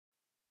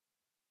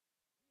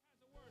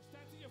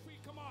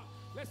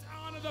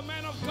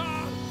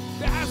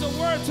There's a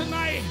word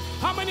tonight.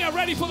 How many are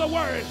ready for the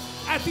word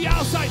at the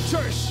outside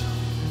church?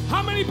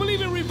 How many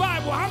believe in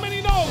revival? How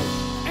many know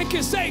and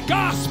can say,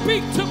 God,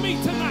 speak to me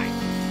tonight?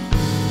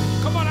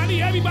 Come on, I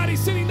need everybody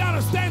sitting down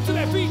and stand to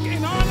their feet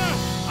in honor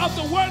of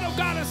the word of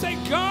God and say,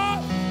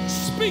 God,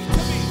 speak to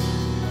me.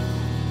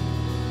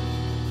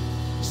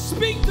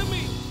 Speak to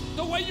me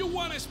the way you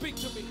want to speak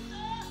to me.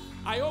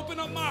 I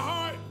open up my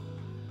heart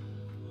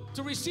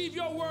to receive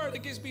your word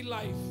that gives me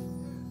life,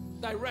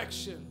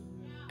 direction,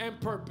 and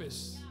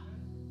purpose.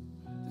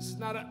 This is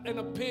not an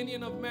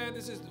opinion of man.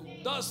 This is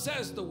thus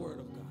says the word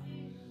of God.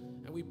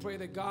 And we pray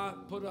that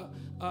God put a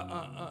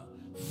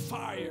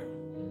fire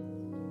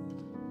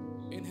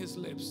in his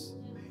lips,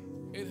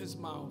 in his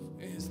mouth,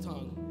 in his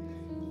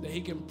tongue, that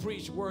he can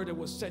preach word that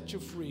will set you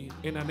free.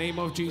 In the name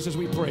of Jesus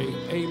we pray.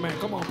 Amen.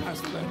 Come on,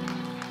 Pastor Len.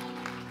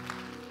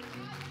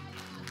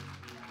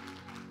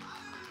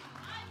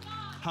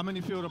 How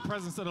many feel the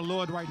presence of the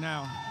Lord right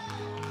now?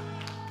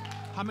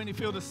 How many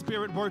feel the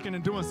Spirit working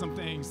and doing some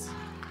things?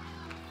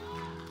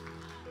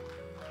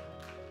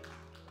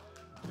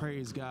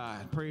 Praise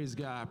God, praise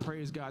God,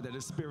 praise God that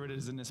His Spirit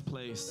is in this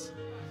place.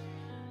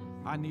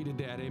 I needed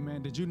that,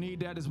 amen. Did you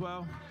need that as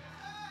well?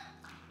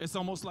 It's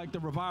almost like the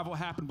revival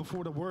happened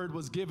before the word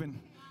was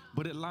given,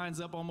 but it lines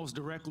up almost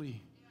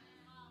directly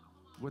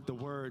with the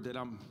word that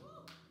I'm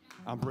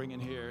bringing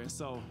here. And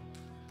so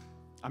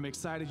I'm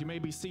excited. You may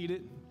be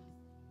seated.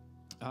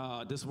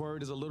 This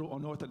word is a little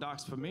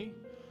unorthodox for me,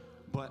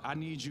 but I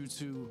need you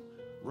to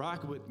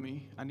rock with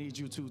me. I need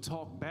you to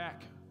talk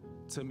back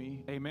to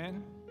me.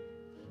 Amen.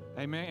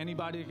 Amen.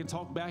 Anybody that can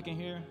talk back in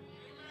here?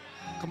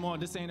 Come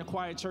on, this ain't a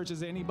quiet church. Is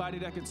there anybody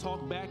that can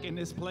talk back in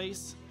this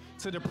place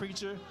to the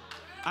preacher?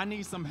 I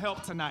need some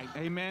help tonight.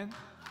 Amen.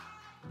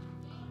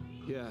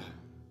 Yeah.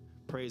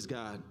 Praise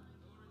God.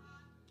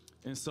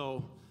 And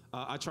so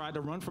I tried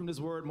to run from this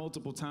word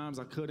multiple times.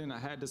 I couldn't. I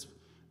had this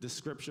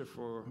scripture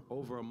for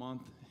over a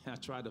month. I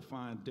tried to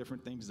find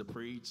different things to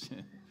preach,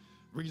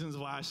 reasons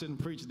why I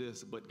shouldn't preach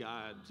this, but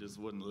God just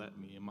wouldn't let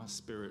me, and my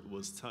spirit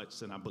was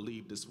touched, and I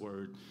believe this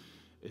word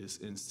is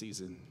in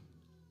season.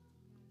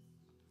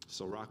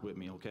 So rock with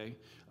me, okay?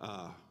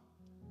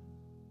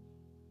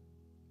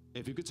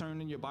 If you could turn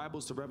in your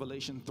Bibles to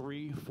Revelation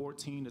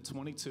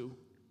 3:14-22.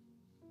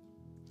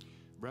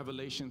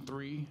 Revelation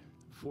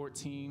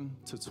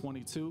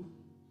 3:14-22.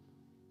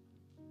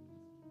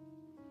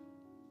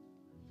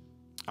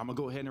 I'm going to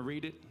go ahead and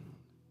read it.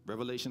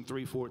 Revelation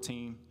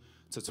 3:14-22.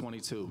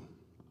 It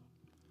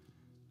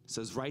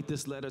says, write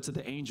this letter to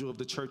the angel of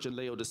the church in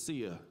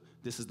Laodicea.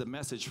 This is the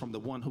message from the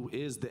one who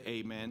is the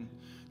Amen,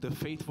 the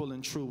faithful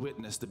and true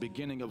witness, the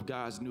beginning of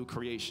God's new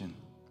creation.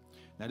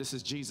 Now this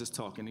is Jesus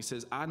talking. He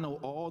says, I know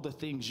all the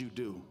things you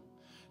do,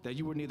 that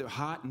you were neither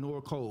hot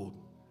nor cold.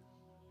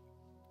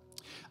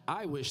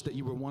 I wish that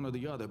you were one or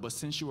the other, but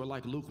since you are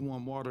like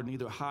lukewarm water,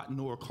 neither hot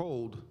nor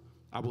cold,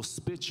 I will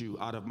spit you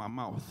out of my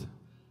mouth.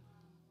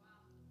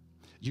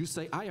 You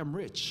say, I am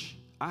rich.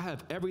 I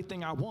have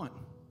everything I want.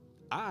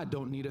 I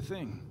don't need a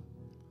thing.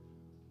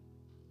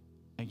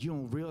 And you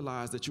don't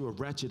realize that you are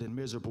wretched and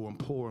miserable and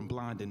poor and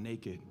blind and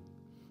naked.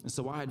 And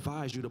so I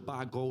advise you to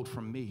buy gold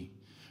from me,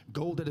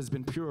 gold that has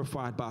been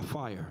purified by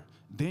fire.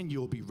 Then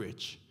you'll be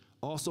rich.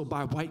 Also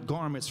buy white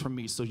garments from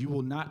me so you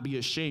will not be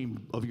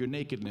ashamed of your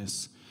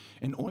nakedness,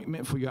 and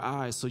ointment for your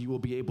eyes so you will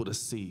be able to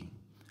see.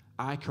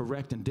 I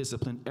correct and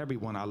discipline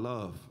everyone I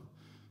love.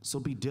 So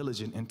be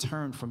diligent and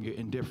turn from your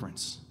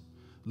indifference.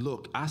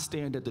 Look, I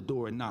stand at the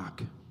door and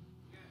knock.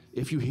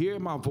 If you hear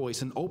my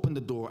voice and open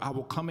the door, I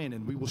will come in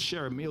and we will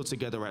share a meal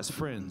together as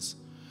friends.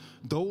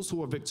 Those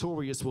who are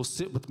victorious will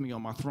sit with me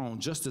on my throne,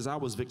 just as I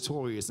was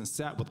victorious and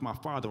sat with my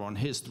Father on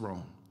his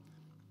throne.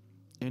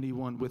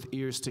 Anyone with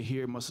ears to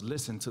hear must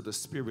listen to the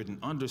Spirit and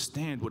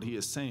understand what he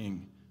is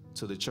saying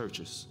to the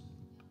churches.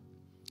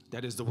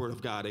 That is the word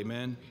of God.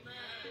 Amen.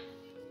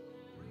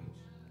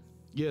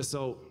 Yeah,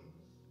 so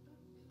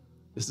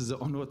this is an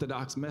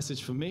unorthodox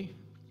message for me.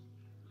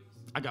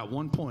 I got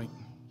one point.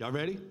 Y'all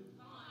ready?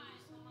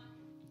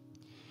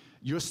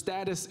 Your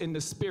status in the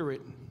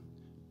Spirit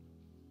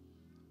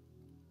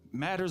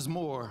matters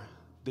more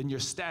than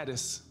your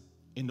status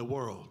in the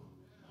world.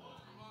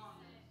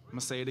 I'm going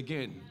to say it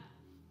again.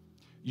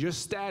 Your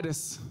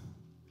status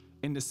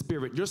in the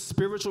Spirit, your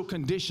spiritual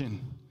condition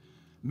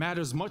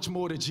matters much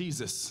more to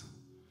Jesus.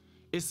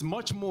 It's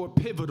much more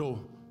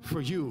pivotal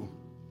for you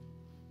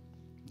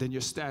than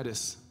your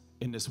status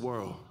in this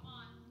world.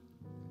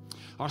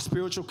 Our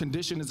spiritual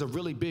condition is a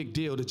really big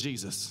deal to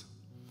Jesus.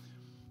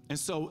 And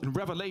so in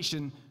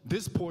Revelation,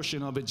 this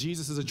portion of it,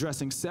 Jesus is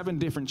addressing 7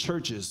 different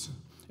churches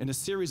in a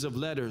series of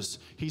letters.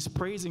 He's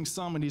praising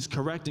some and he's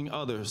correcting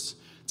others,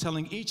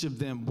 telling each of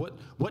them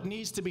what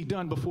needs to be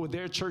done before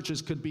their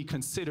churches could be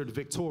considered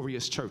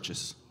victorious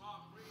churches.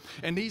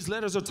 And these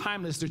letters are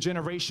timeless, they're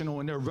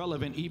generational, and they're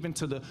relevant even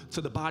to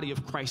the body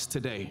of Christ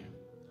today.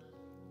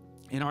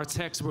 In our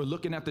text, we're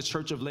looking at the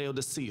church of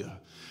Laodicea,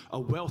 a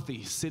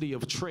wealthy city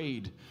of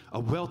trade, a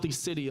wealthy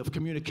city of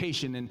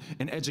communication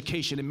and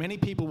education. And many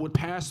people would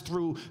pass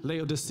through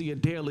Laodicea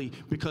daily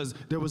because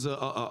there was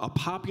a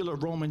popular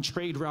Roman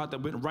trade route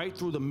that went right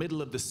through the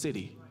middle of the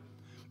city.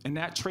 And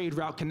that trade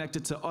route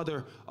connected to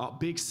other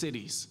big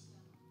cities.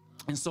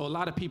 And so a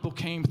lot of people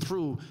came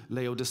through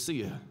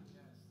Laodicea.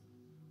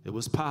 It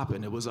was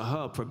popping. It was a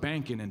hub for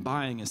banking and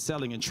buying and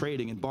selling and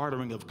trading and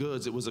bartering of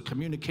goods. It was a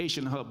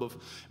communication hub of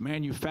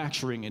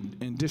manufacturing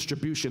and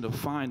distribution of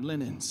fine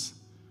linens.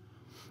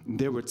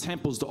 There were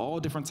temples to all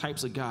different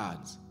types of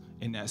gods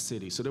in that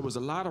city. So there was a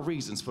lot of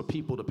reasons for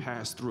people to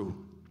pass through.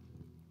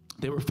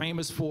 They were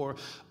famous for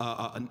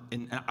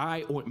an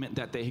eye ointment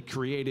that they had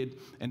created,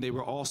 and they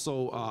were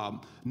also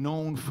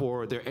known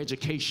for their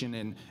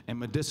education and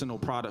medicinal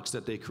products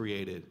that they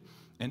created.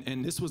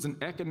 And this was an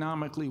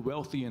economically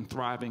wealthy and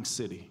thriving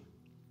city.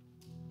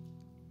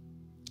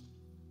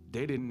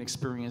 They didn't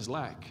experience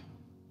lack.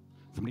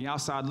 From the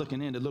outside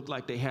looking in, it looked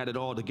like they had it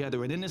all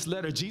together. And in this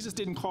letter, Jesus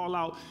didn't call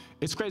out,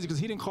 it's crazy because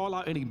he didn't call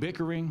out any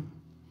bickering.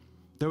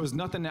 There was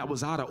nothing that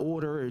was out of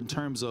order in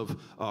terms of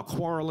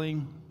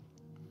quarreling.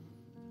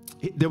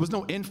 There was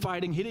no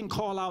infighting. He didn't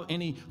call out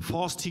any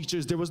false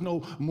teachers. There was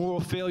no moral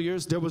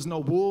failures. There was no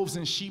wolves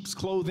in sheep's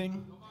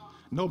clothing.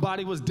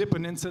 Nobody was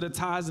dipping into the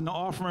tithes and the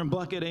offering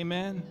bucket,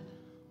 amen?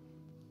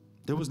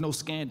 There was no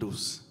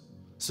scandals.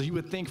 So you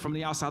would think from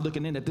the outside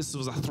looking in that this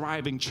was a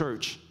thriving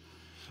church.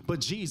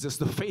 But Jesus,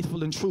 the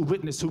faithful and true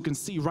witness who can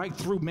see right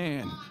through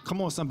man,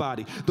 come on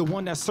somebody, the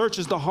one that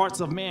searches the hearts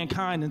of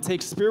mankind and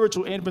takes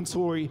spiritual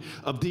inventory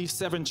of these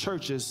 7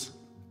 churches,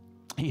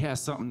 he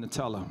has something to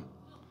tell them.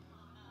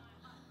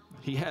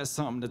 He has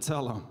something to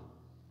tell them.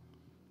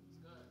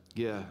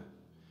 Yeah.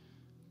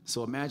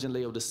 So imagine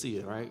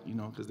Laodicea, right? You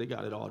know, because they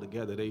got it all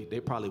together.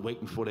 They probably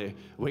waiting for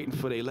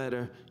their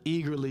letter,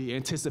 eagerly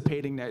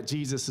anticipating that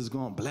Jesus is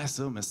going to bless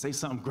them and say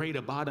something great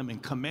about them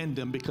and commend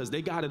them because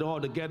they got it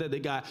all together. They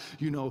got,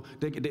 you know,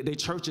 their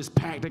church is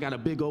packed. They got a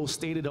big old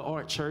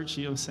state-of-the-art church,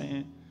 you know what I'm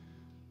saying?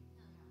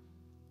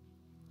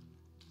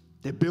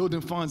 Their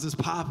building funds is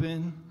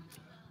popping.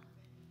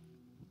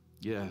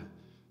 Yeah.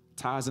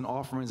 Tithes and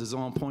offerings is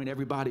on point.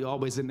 Everybody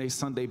always in their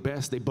Sunday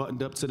best. They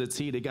buttoned up to the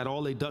T. They got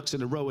all their ducks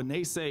in a row, and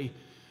they say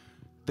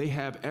they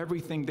have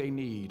everything they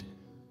need,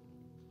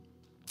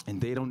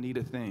 and they don't need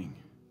a thing.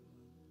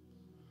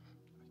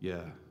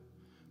 Yeah.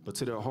 But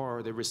to their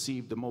horror, they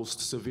received the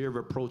most severe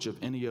reproach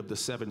of any of the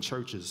 7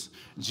 churches.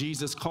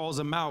 Jesus calls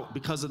them out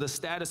because of the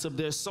status of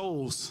their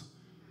souls,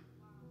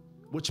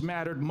 which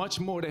mattered much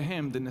more to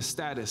him than the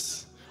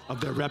status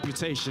of their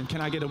reputation. Can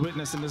I get a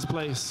witness in this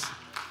place?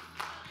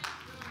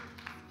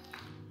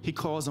 He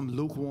calls them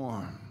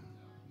lukewarm.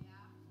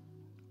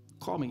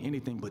 Call me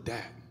anything but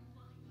that.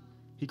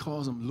 He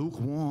calls them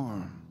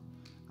lukewarm.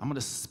 I'm going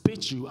to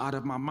spit you out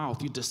of my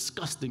mouth. You're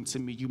disgusting to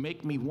me. You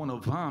make me want to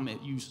vomit.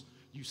 You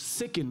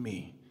sicken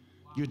me.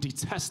 You're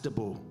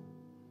detestable.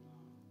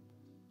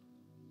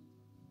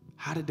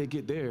 How did they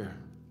get there?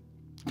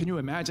 Can you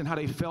imagine how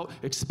they felt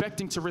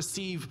expecting to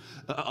receive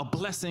a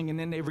blessing and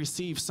then they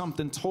receive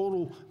something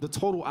the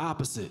total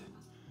opposite?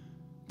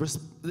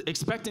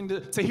 Expecting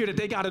to hear that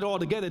they got it all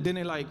together, then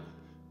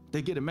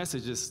they get a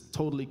message that's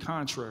totally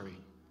contrary.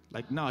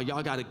 Like, no,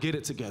 y'all got to get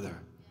it together.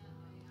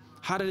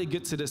 How did they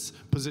get to this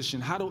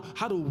position? How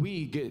do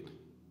we get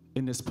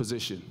in this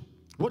position?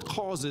 What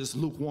causes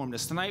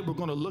lukewarmness? Tonight we're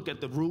going to look at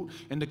the root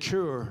and the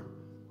cure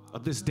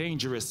of this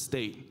dangerous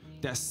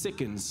state that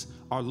sickens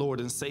our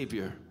Lord and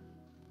Savior.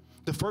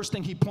 The first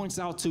thing he points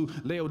out to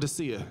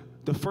Laodicea,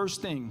 the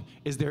first thing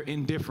is their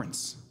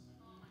indifference.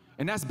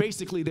 And that's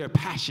basically their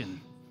passion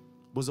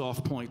was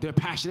off point. Their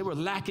passion, they were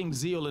lacking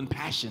zeal and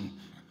passion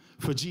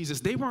for Jesus.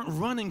 They weren't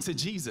running to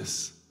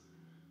Jesus.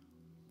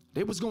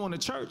 They was going to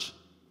church.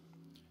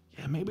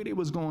 Yeah, maybe they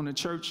was going to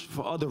church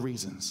for other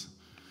reasons.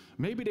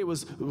 Maybe they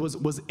was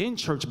in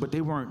church, but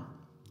they weren't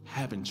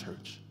having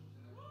church.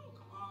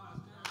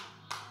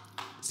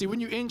 See, when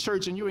you're in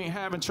church and you ain't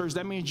having church,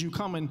 that means you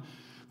coming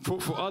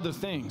for other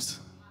things,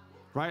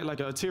 right? Like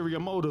ulterior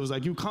motives,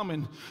 like you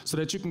coming so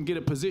that you can get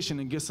a position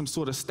and get some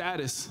sort of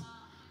status,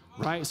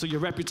 right? So your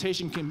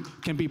reputation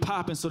can be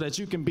popping so that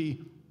you can be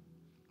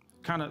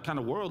kind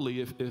of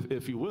worldly,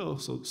 if you will,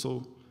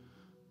 so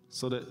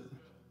that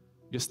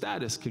your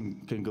status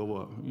can go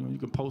up. You know, you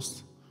can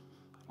post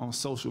on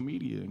social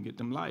media and get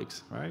them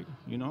likes, right?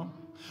 You know,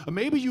 or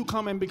maybe you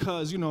come in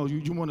because you know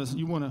you want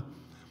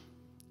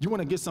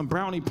to get some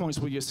brownie points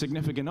with your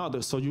significant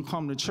other, so you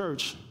come to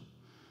church.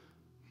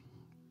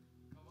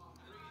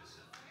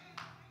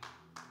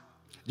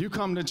 You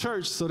come to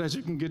church so that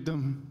you can get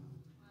them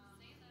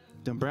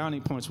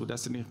brownie points with that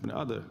significant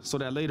other, so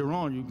that later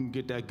on you can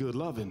get that good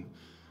loving.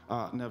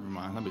 Never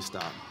mind, let me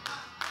stop.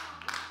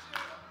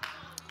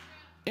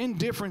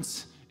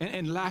 Indifference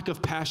and lack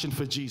of passion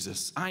for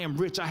Jesus. I am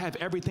rich, I have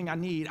everything I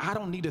need. I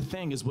don't need a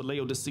thing is what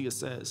Laodicea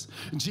says.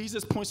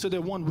 Jesus points to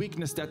their one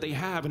weakness that they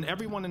have, and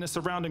everyone in the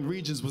surrounding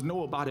regions would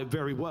know about it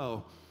very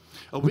well.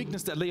 a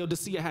weakness that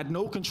Laodicea had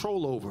no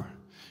control over.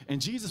 And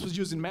Jesus was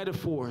using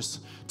metaphors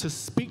to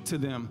speak to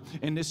them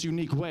in this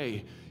unique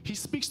way. He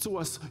speaks to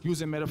us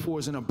using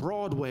metaphors in a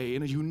broad way,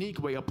 in a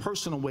unique way, a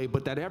personal way,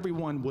 but that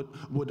everyone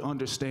would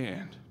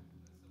understand.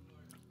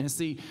 And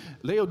see,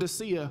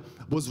 Laodicea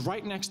was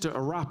right next to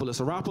Hierapolis.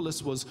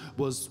 Hierapolis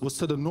was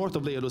to the north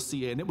of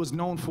Laodicea, and it was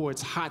known for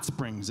its hot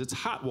springs, its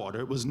hot water.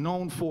 It was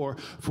known for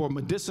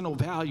medicinal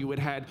value. It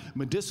had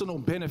medicinal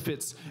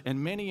benefits, and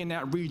many in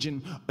that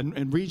region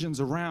and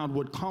regions around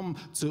would come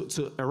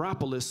to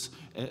Hierapolis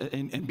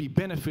and be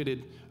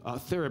benefited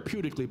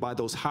therapeutically by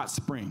those hot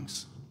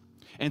springs.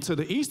 And to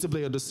the east of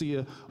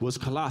Laodicea was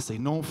Colossae,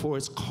 known for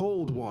its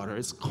cold water,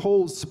 its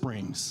cold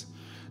springs.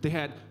 They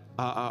had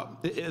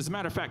as a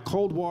matter of fact,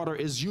 cold water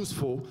is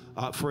useful.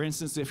 For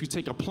instance, if you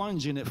take a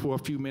plunge in it for a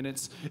few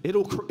minutes,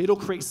 it'll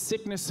create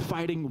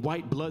sickness-fighting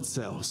white blood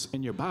cells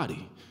in your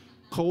body.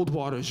 Cold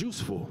water is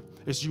useful.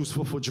 It's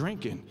useful for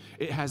drinking.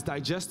 It has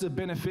digestive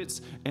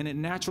benefits, and it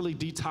naturally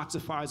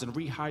detoxifies and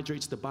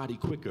rehydrates the body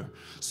quicker.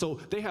 So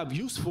they have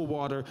useful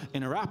water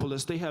in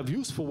Hierapolis. They have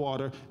useful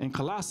water in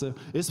Colossae.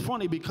 It's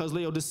funny because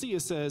Laodicea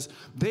says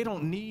they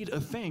don't need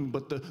a thing,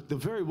 but the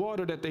very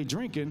water that they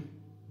drinking.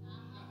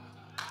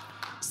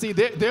 See,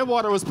 their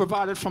water was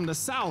provided from the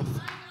south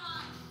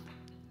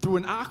through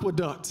an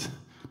aqueduct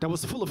that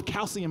was full of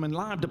calcium and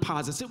lime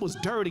deposits. It was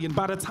dirty, and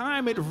by the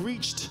time it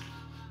reached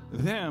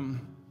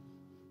them,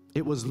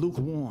 it was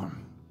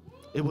lukewarm.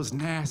 It was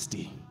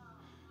nasty.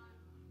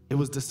 It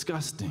was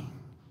disgusting.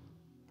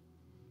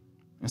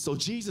 And so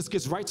Jesus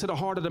gets right to the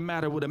heart of the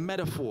matter with a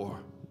metaphor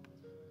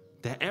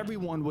that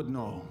everyone would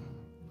know.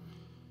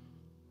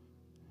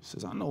 He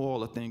says, I know all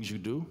the things you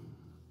do.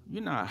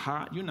 You're not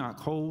hot. You're not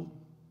cold.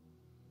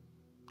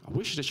 I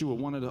wish that you were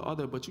one or the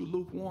other, but you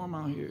lukewarm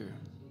out here.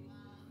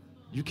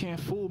 You can't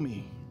fool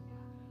me.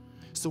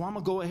 So I'm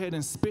going to go ahead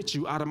and spit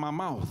you out of my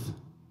mouth.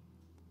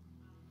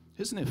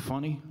 Isn't it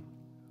funny?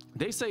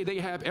 They say they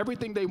have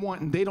everything they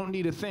want and they don't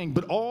need a thing,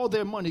 but all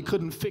their money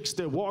couldn't fix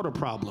their water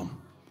problem.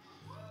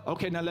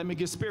 Okay, now let me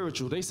get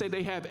spiritual. They say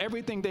they have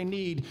everything they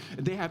need,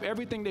 they have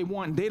everything they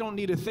want, they don't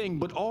need a thing,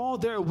 but all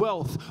their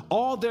wealth,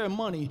 all their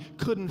money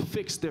couldn't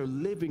fix their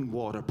living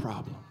water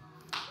problem.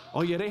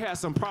 Oh yeah, they had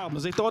some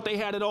problems. They thought they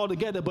had it all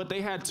together, but they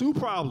had two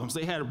problems.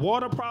 They had a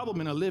water problem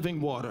and a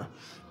living water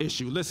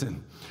issue.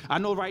 Listen, I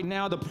know right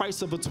now the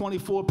price of a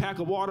 24-pack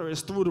of water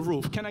is through the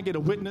roof. Can I get a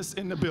witness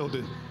in the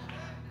building?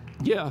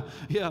 Yeah,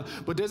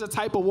 but there's a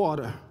type of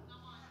water.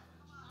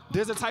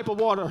 There's a type of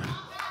water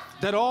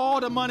that all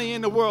the money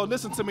in the world,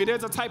 listen to me,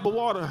 there's a type of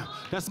water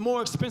that's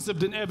more expensive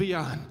than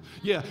Evian.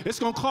 Yeah, it's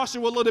going to cost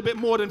you a little bit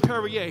more than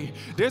Perrier.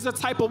 There's a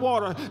type of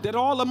water that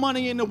all the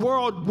money in the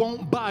world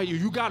won't buy you.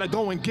 You got to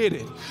go and get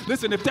it.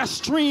 Listen, if that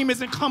stream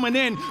isn't coming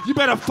in, you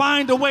better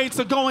find a way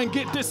to go and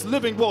get this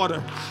living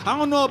water. I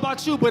don't know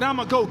about you, but I'm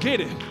going to go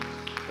get it.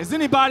 Is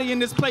anybody in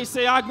this place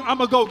say, I'm going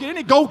to go get it?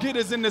 Any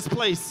go-getters in this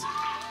place?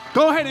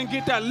 Go ahead and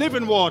get that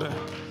living water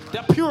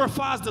that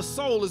purifies the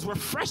soul, is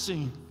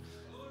refreshing.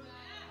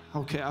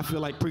 Okay, I feel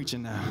like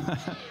preaching now.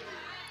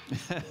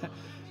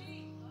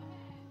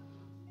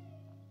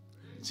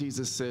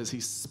 Jesus says he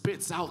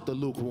spits out the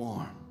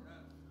lukewarm.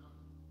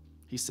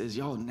 He says,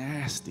 y'all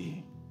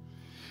nasty.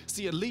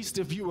 See, at least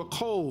if you were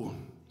cold,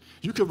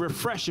 you could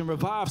refresh and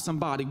revive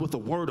somebody with a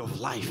word of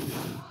life.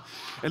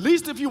 At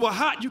least if you were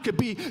hot, you could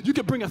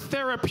bring a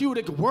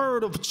therapeutic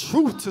word of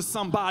truth to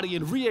somebody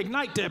and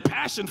reignite their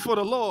passion for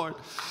the Lord.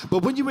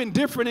 But when you're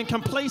indifferent and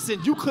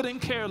complacent, you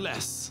couldn't care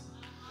less.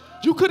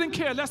 You couldn't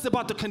care less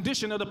about the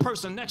condition of the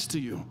person next to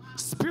you,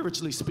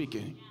 spiritually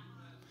speaking.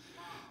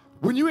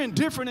 When you're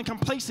indifferent and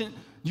complacent,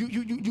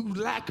 you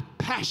lack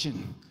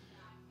passion.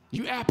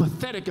 You're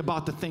apathetic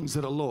about the things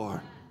of the Lord.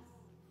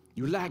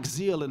 You lack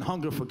zeal and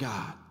hunger for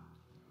God.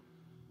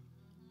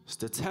 It's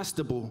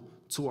detestable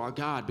to our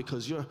God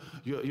because your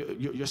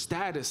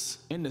status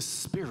in the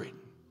spirit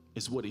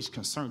is what he's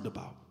concerned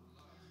about.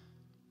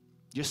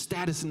 Your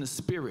status in the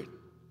spirit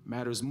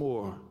matters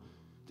more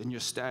than your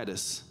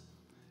status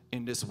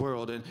in this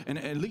world. And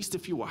at least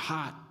if you were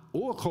hot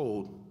or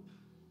cold,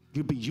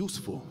 you'd be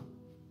useful.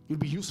 You'd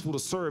be useful to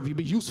serve. You'd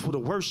be useful to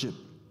worship.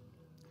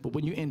 But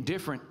when you're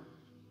indifferent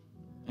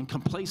and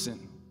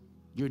complacent,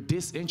 you're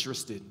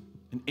disinterested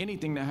in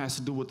anything that has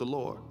to do with the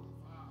Lord.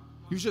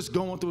 You're just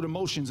going through the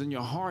motions and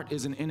your heart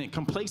isn't in it.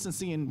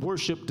 Complacency in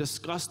worship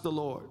disgusts the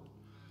Lord.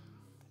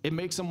 It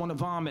makes them want to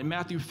vomit.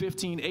 Matthew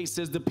 15:8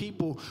 says, the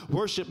people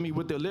worship me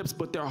with their lips,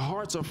 but their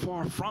hearts are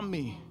far from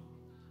me.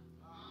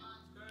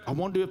 I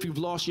wonder if you've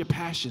lost your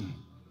passion.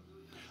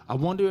 I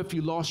wonder if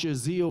you lost your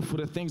zeal for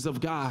the things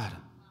of God.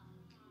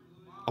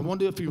 I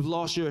wonder if you've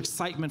lost your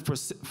excitement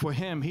for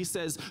him. He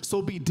says,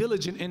 so be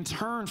diligent and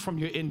turn from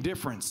your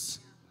indifference.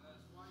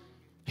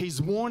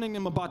 He's warning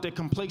them about their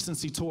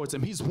complacency towards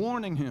him. He's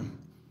warning him.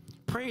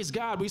 Praise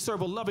God, we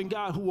serve a loving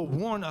God who will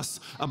warn us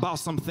about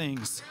some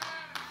things.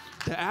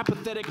 The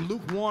apathetic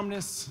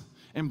lukewarmness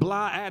and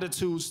blah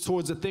attitudes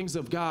towards the things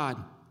of God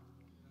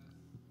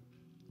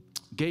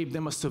gave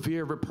them a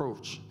severe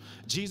reproach.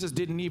 Jesus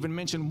didn't even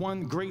mention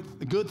one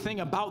good thing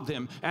about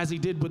them as he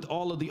did with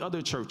all of the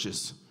other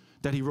churches.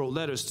 that he wrote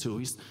letters to.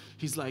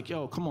 He's like,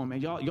 yo, come on,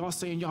 man. Y'all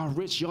saying y'all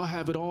rich, y'all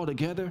have it all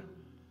together.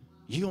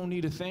 You don't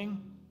need a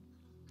thing?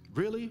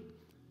 Really?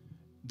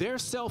 Their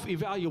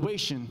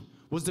self-evaluation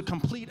was the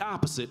complete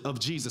opposite of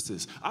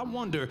Jesus's. I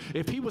wonder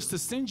if he was to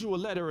send you a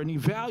letter and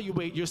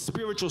evaluate your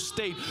spiritual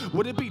state,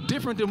 would it be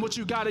different than what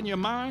you got in your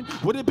mind?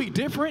 Would it be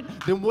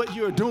different than what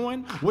you're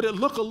doing? Would it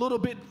look a little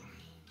bit?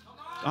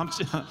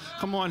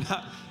 Come on.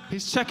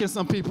 He's checking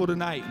some people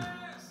tonight.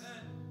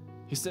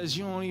 He says,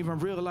 you don't even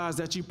realize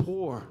that you're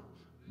poor,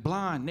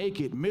 blind,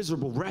 naked,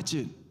 miserable,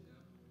 wretched.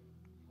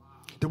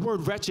 The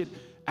word wretched,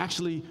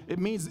 actually, it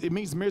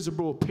means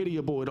miserable,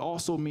 pitiable. It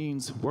also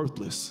means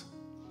worthless.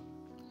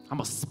 I'm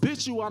going to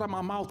spit you out of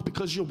my mouth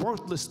because you're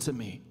worthless to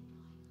me.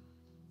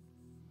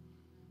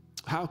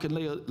 How can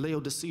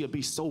Laodicea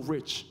be so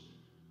rich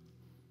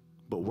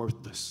but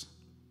worthless?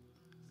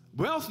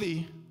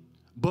 Wealthy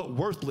but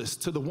worthless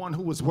to the one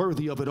who was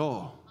worthy of it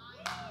all.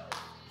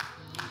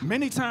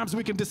 Many times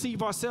we can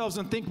deceive ourselves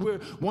and think we're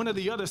one of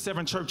the other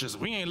 7 churches.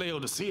 We ain't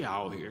Laodicea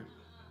out here.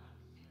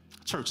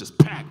 Church is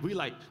packed. We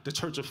like the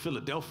Church of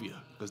Philadelphia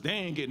because they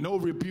ain't get no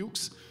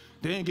rebukes.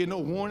 They ain't get no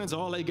warnings.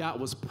 All they got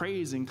was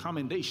praise and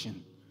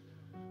commendation.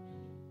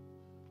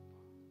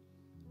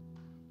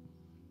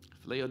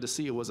 If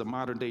Laodicea was a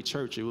modern day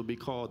church, it would be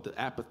called the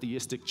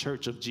apatheistic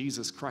church of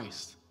Jesus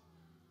Christ.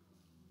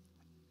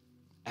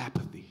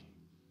 Apathy.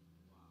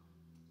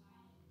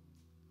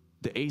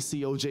 The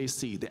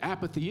ACOJC, the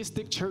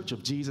apatheistic church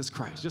of Jesus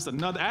Christ. Just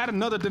add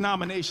another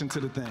denomination to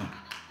the thing.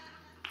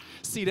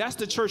 See, that's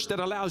the church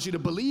that allows you to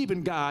believe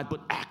in God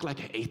but act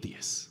like an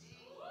atheist.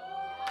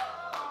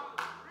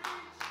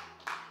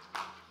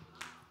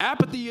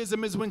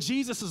 Apatheism is when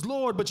Jesus is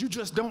Lord, but you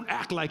just don't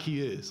act like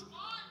he is.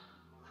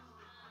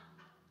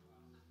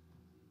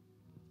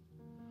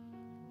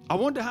 I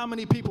wonder how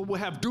many people will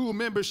have dual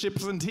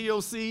memberships in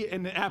TOC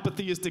and the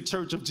apatheistic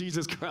church of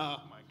Jesus Christ.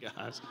 Oh my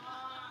gosh.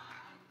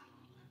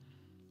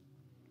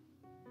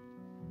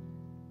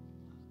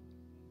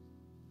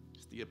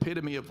 It's the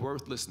epitome of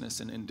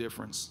worthlessness and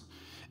indifference.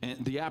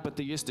 And the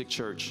apatheistic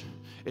church,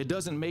 it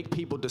doesn't make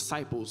people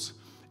disciples.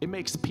 It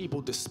makes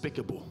people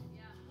despicable,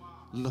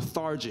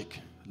 lethargic,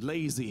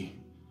 lazy,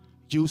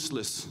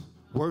 useless,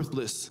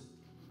 worthless.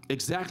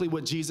 Exactly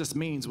what Jesus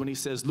means when he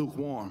says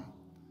lukewarm.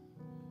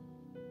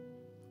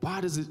 Why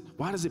does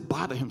it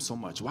bother him so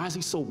much? Why is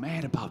he so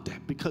mad about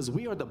that? Because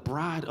we are the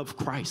bride of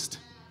Christ.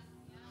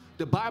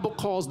 The Bible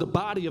calls the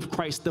body of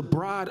Christ the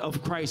bride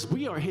of Christ.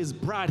 We are his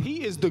bride.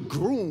 He is the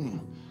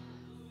groom.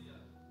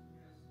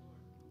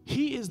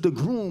 He is the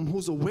groom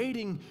who's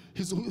awaiting,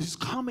 who's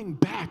coming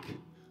back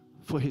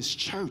for his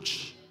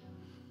church.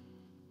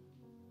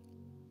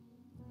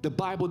 The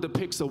Bible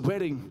depicts a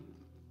wedding,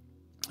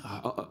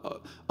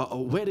 a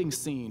wedding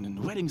scene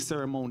and wedding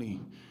ceremony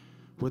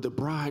where the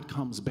bride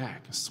comes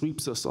back and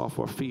sweeps us off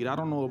our feet. I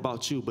don't know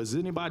about you, but is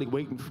anybody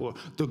waiting for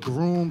the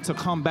groom to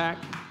come back?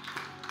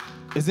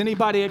 Is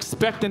anybody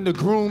expecting the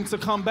groom to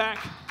come back?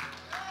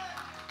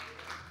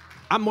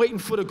 I'm waiting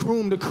for the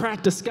groom to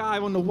crack the sky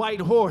on the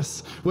white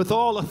horse with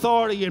all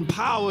authority and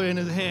power in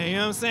his hand. You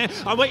know what I'm saying?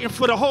 I'm waiting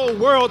for the whole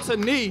world to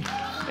knee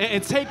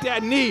and take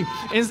that knee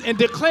and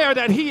declare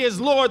that he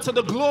is Lord to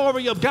the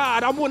glory of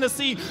God. I want to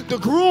see the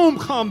groom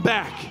come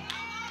back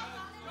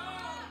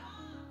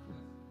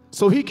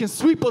so he can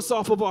sweep us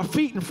off of our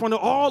feet in front of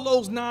all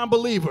those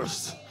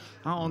non-believers.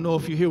 I don't know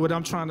if you hear what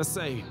I'm trying to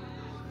say.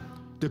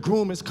 The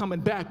groom is coming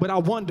back, but I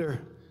wonder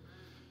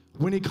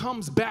when he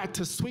comes back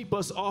to sweep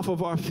us off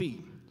of our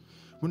feet,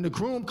 when the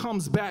groom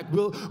comes back,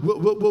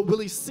 will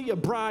he see a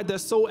bride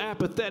that's so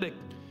apathetic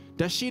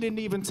that she didn't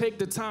even take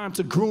the time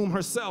to groom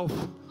herself?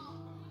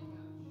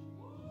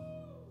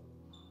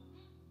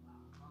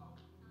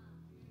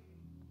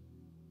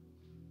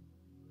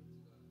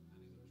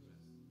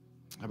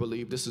 I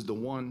believe this is the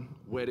one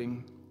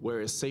wedding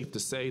where it's safe to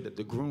say that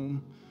the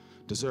groom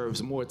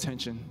deserves more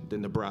attention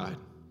than the bride.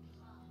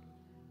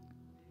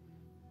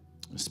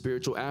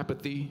 Spiritual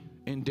apathy,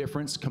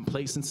 indifference,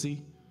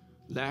 complacency,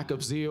 lack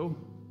of zeal.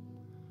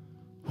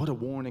 What a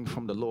warning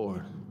from the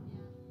Lord.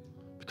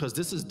 Because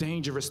this is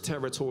dangerous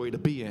territory to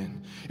be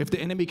in. If the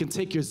enemy can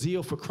take your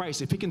zeal for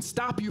Christ, if he can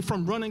stop you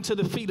from running to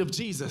the feet of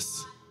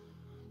Jesus,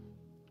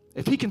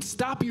 if he can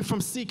stop you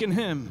from seeking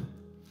him,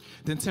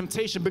 then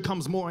temptation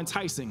becomes more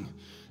enticing.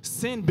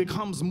 Sin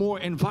becomes more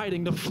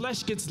inviting. The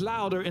flesh gets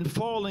louder and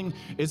falling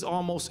is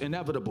almost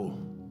inevitable.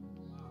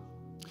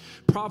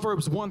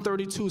 Proverbs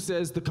 132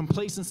 says, the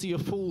complacency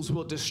of fools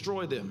will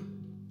destroy them.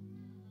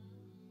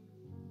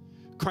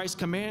 Christ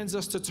commands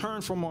us to turn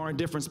from our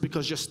indifference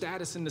because your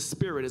status in the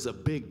spirit is a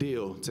big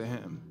deal to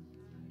him.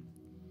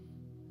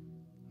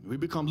 We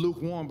become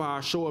lukewarm by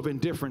our show of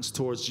indifference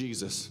towards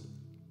Jesus.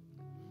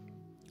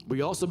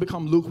 We also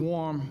become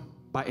lukewarm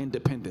by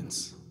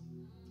independence.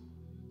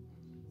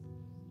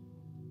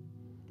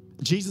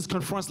 Jesus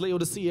confronts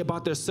Laodicea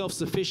about their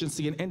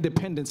self-sufficiency and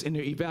independence in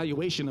their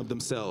evaluation of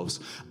themselves.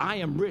 I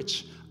am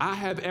rich. I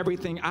have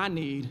everything I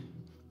need.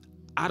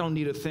 I don't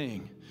need a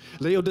thing.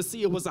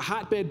 Laodicea was a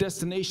hotbed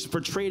destination for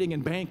trading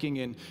and banking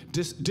and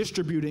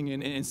distributing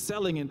and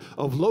selling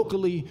of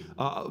locally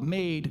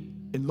made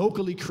and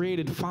locally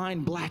created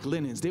fine black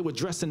linens. They were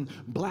dressing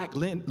black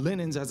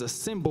linens as a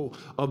symbol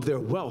of their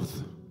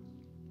wealth,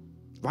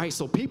 right?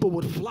 So people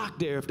would flock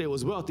there if they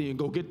was wealthy and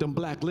go get them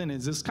black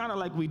linens. It's kind of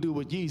like we do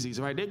with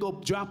Yeezys, right? They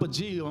go drop a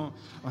G on,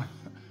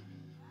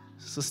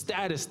 it's a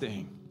status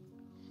thing.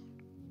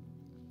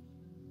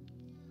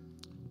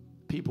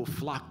 People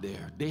flocked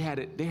there. They had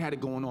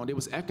it going on. It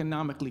was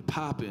economically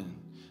popping.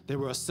 They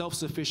were a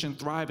self-sufficient,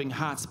 thriving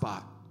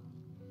hotspot.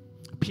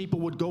 People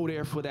would go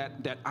there for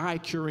that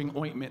eye-curing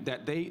ointment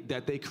that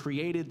they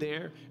created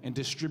there and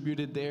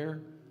distributed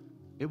there.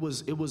 It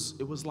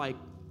was like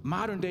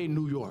modern-day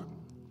New York.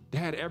 They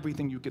had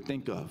everything you could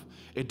think of.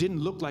 It didn't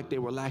look like they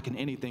were lacking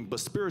anything, but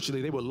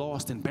spiritually they were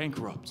lost and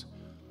bankrupt.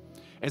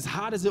 As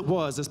hot as it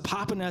was, as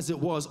popping as it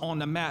was on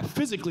the map,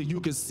 physically you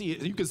could see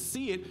it. You could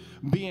see it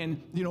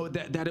being,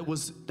 that it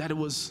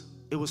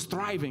was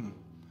thriving.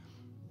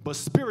 But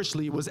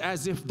spiritually, it was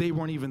as if they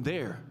weren't even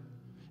there.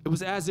 It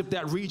was as if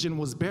that region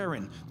was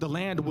barren. The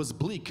land was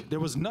bleak. There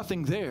was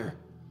nothing there.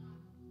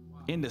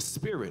 In the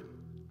spirit,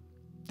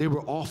 they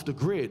were off the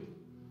grid.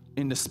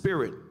 In the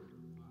spirit,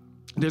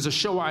 there's a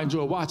show I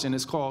enjoy watching.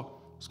 It's called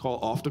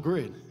Off the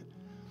Grid.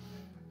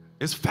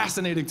 It's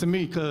fascinating to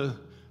me because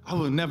I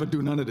would never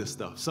do none of this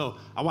stuff. So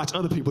I watch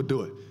other people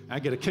do it. I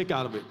get a kick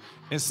out of it.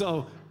 And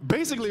so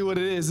basically what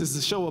it is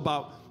a show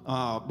about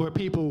where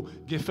people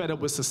get fed up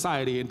with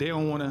society and they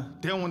don't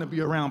want to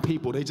be around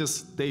people.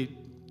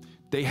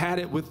 They had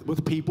it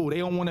with people. They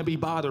don't want to be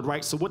bothered,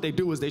 right? So what they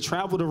do is they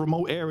travel to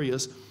remote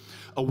areas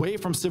away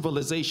from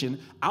civilization,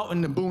 out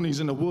in the boonies,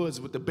 in the woods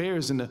with the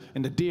bears and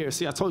the deer.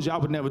 See, I told you I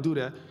would never do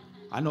that.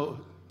 I know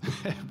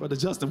Brother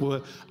Justin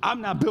would.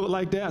 I'm not built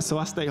like that, so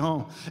I stay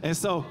home. And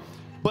so,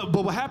 but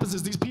what happens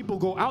is these people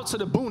go out to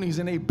the boonies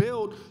and they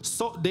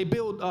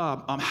build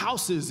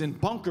houses and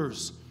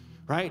bunkers,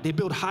 right? They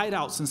build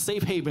hideouts and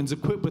safe havens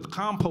equipped with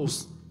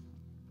compost.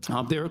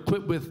 They're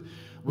equipped with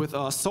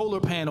solar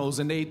panels,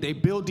 and they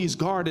build these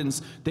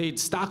gardens. They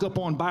stock up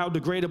on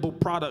biodegradable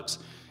products,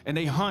 and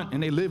they hunt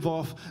and they live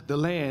off the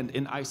land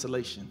in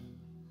isolation,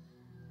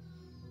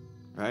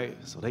 right?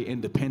 So they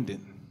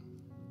independent,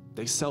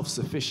 they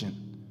self-sufficient,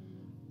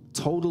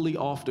 totally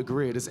off the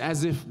grid. It's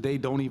as if they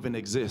don't even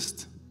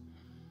exist.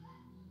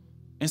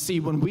 And see,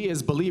 when we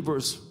as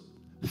believers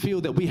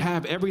feel that we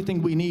have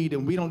everything we need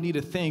and we don't need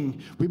a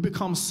thing, we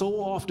become so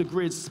off the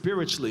grid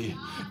spiritually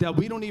that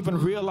we don't even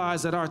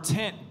realize that our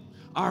tent,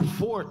 our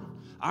fort,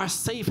 our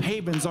safe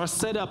havens are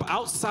set up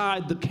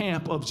outside the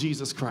camp of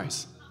Jesus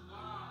Christ.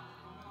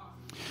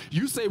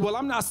 You say, well,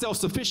 I'm not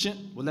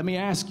self-sufficient. Well, let me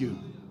ask you,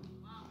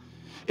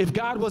 if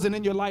God wasn't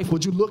in your life,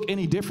 would you look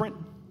any different?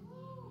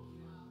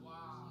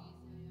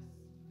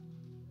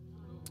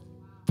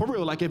 For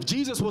real, like if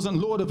Jesus wasn't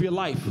Lord of your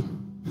life,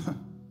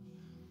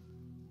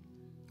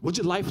 would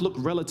your life look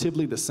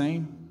relatively the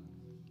same?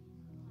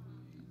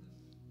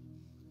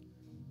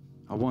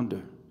 I wonder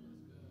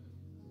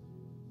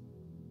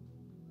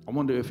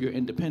if you're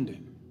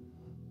independent.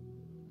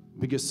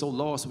 We get so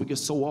lost, we get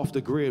so off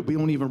the grid, we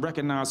don't even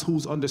recognize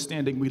whose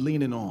understanding we're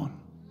leaning on.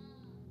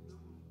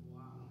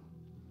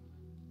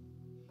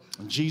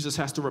 And Jesus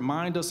has to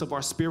remind us of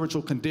our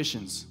spiritual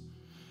conditions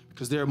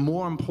because they're of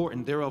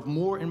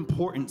more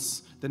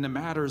importance than the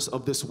matters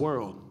of this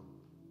world.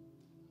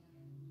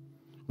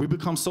 We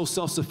become so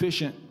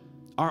self-sufficient,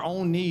 our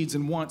own needs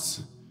and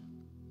wants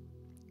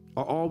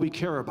are all we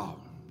care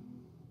about.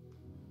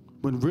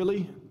 When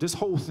really, this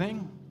whole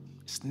thing,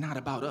 it's not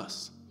about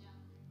us.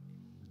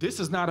 This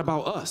is not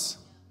about us.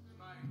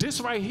 This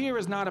right here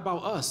is not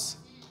about us.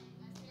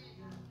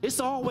 It's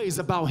always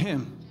about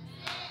him.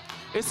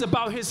 It's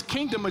about his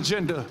kingdom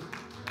agenda.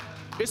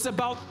 It's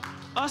about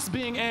us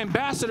being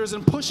ambassadors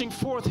and pushing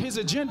forth his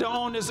agenda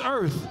on this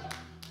earth.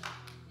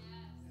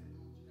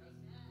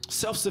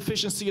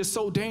 Self-sufficiency is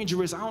so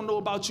dangerous. I don't know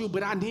about you,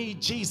 but I need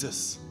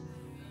Jesus.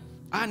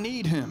 I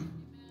need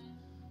him.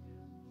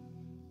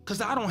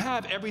 Because I don't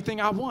have everything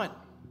I want.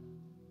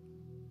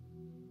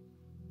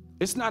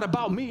 It's not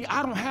about me.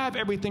 I don't have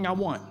everything I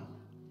want.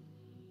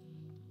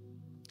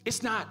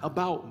 It's not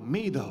about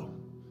me, though.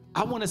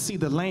 I want to see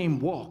the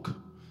lame walk.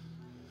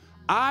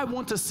 I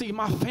want to see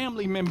my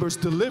family members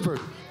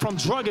delivered from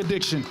drug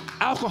addiction,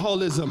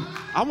 alcoholism.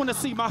 I want to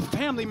see my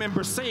family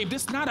members saved.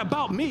 It's not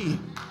about me.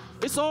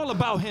 It's all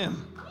about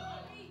him.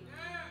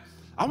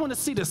 I want to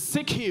see the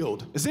sick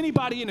healed. Is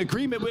anybody in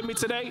agreement with me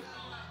today?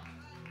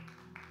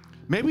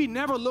 May we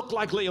never look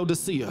like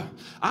Laodicea.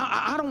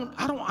 I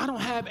don't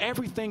have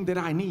everything that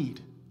I need.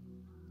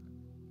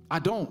 I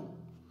don't.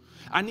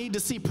 I need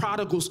to see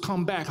prodigals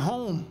come back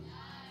home.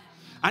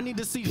 I need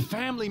to see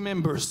family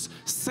members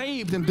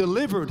saved and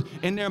delivered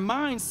and their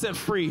minds set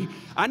free.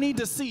 I need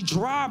to see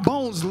dry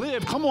bones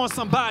live. Come on,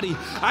 somebody.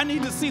 I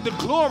need to see the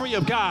glory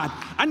of God.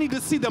 I need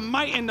to see the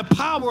might and the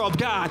power of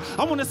God.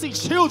 I want to see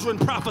children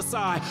prophesy.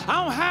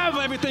 I don't have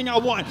everything I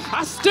want.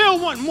 I still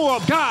want more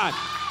of God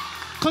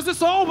because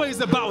it's always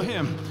about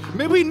him.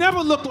 May we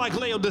never look like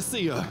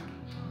Laodicea.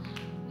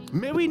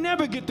 May we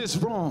never get this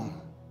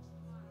wrong.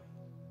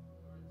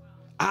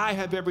 I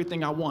have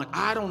everything I want.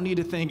 I don't need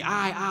a thing.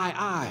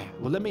 I.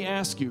 Well, let me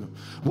ask you,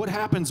 what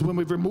happens when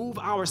we remove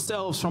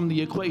ourselves from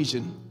the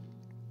equation?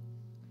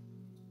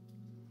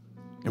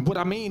 And what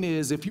I mean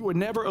is, if you were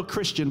never a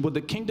Christian, would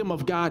the kingdom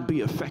of God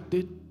be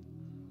affected?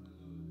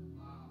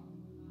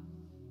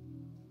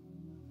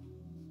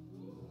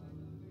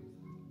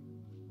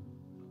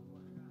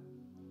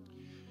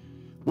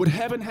 Would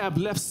heaven have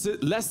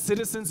less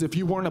citizens if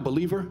you weren't a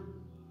believer?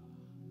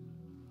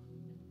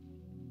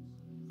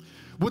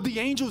 Would the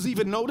angels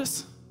even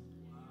notice?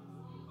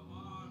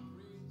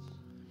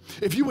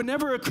 If you were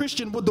never a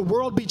Christian, would the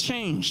world be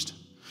changed?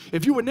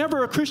 If you were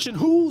never a Christian,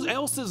 who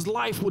else's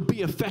life would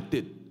be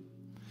affected?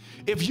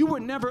 If you were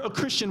never a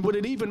Christian, would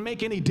it even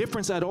make any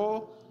difference at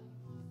all?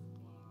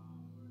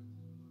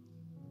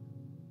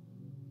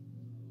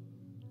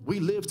 We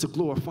live to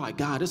glorify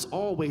God. It's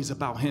always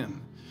about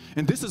Him.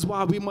 And this is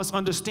why we must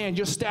understand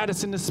your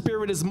status in the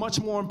Spirit is much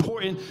more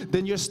important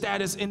than your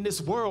status in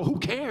this world. Who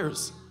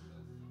cares?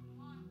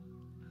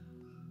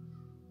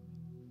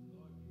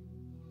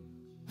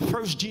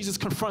 First, Jesus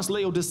confronts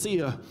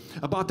Laodicea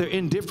about their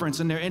indifference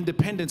and their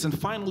independence. And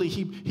finally,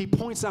 he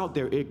points out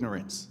their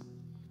ignorance.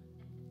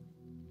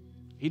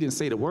 He didn't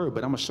say the word,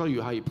 but I'm going to show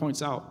you how he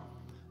points out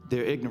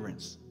their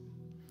ignorance.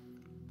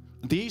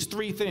 These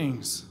three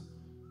things,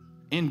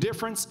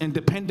 indifference,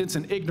 independence,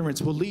 and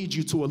ignorance, will lead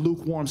you to a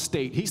lukewarm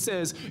state. He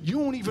says, you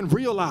don't even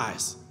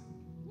realize.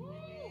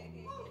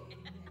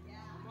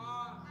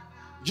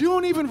 You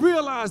don't even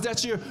realize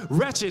that you're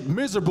wretched,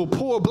 miserable,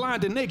 poor,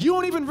 blind, and naked. You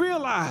don't even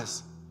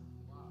realize.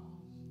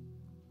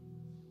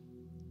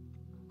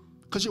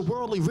 Because your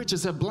worldly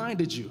riches have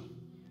blinded you.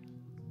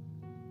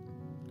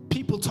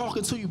 People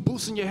talking to you,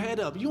 boosting your head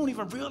up. You don't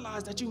even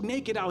realize that you're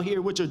naked out here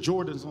with your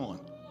Jordans on.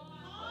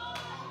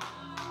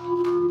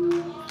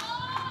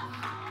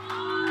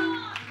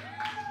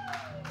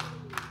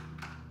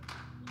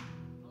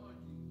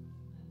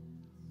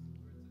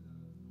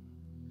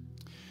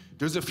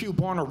 There's a few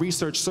Barna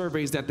research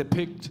surveys that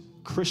depict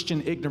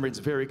Christian ignorance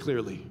very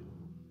clearly.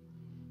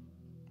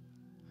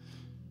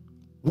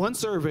 One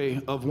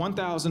survey of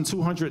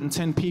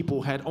 1,210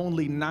 people had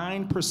only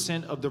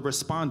 9% of the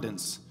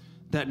respondents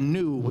that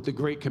knew what the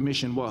Great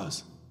Commission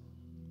was.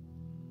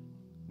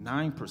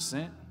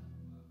 9%?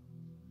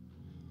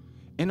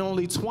 And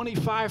only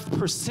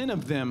 25%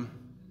 of them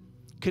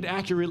could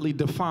accurately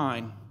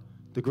define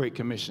the Great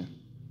Commission.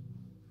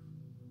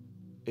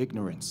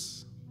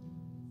 Ignorance.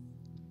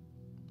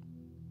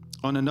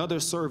 On another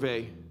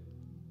survey,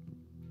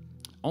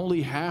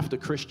 only half the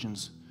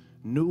Christians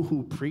knew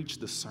who preached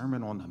the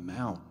Sermon on the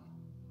Mount.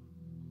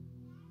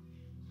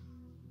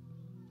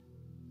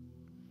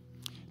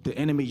 The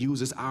enemy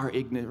uses our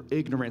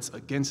ignorance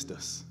against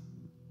us.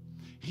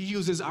 He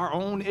uses our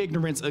own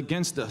ignorance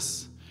against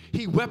us.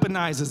 He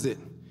weaponizes it.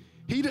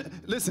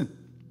 Listen,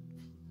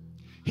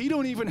 he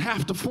don't even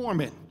have to form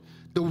it.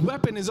 The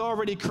weapon is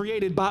already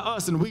created by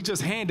us, and we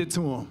just hand it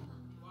to him.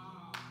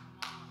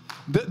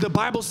 The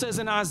Bible says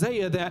in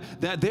Isaiah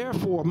that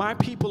therefore my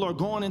people are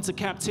gone into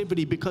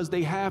captivity because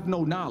they have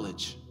no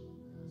knowledge.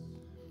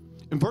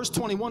 In verse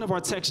 21 of our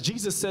text,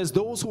 Jesus says,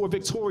 those who are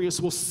victorious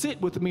will sit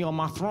with me on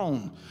my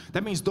throne.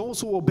 That means those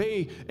who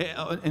obey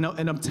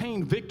and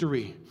obtain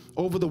victory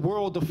over the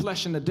world, the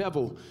flesh, and the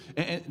devil.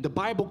 And the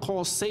Bible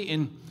calls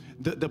Satan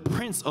the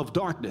prince of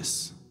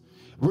darkness.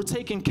 We're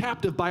taken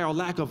captive by our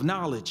lack of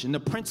knowledge, and the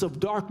prince of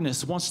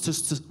darkness wants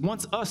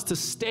us to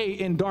stay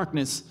in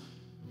darkness,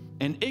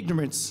 and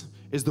ignorance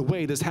is the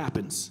way this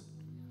happens.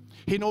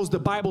 He knows the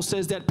Bible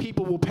says that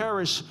people will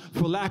perish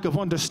for lack of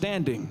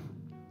understanding.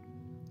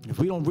 If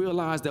we don't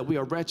realize that we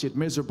are wretched,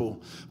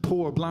 miserable,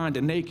 poor, blind,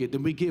 and naked,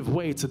 then we give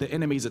way to the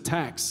enemy's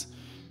attacks.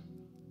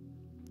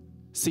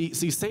 See,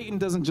 Satan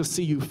doesn't just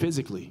see you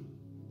physically.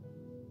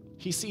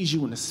 He sees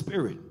you in the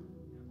spirit.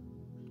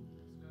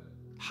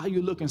 How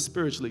you looking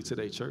spiritually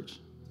today, church?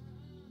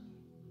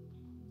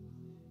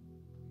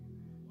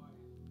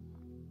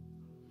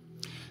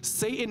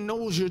 Satan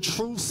knows your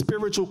true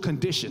spiritual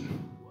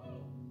condition.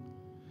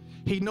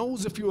 He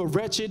knows if you are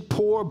wretched,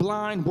 poor,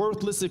 blind,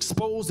 worthless,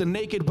 exposed, and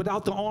naked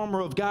without the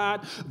armor of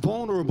God,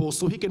 vulnerable,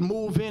 so he can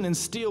move in and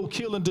steal,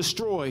 kill, and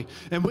destroy.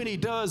 And when he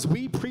does,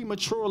 we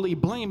prematurely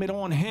blame it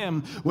on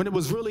him when it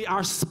was really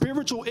our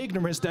spiritual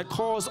ignorance that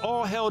caused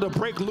all hell to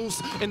break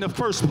loose in the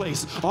first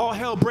place. All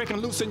hell breaking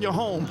loose in your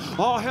home.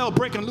 All hell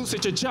breaking loose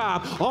at your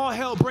job. All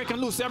hell breaking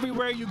loose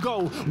everywhere you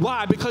go.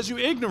 Why? Because you're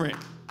ignorant.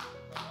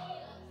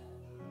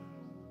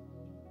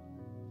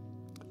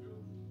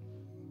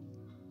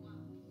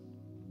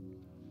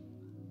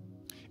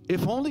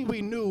 If only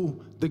we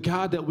knew the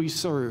God that we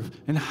serve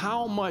and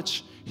how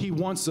much he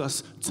wants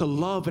us to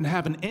love and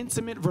have an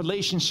intimate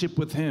relationship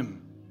with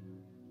him.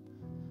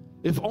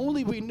 If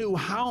only we knew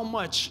how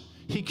much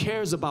he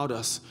cares about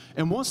us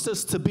and wants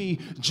us to be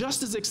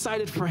just as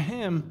excited for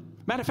him,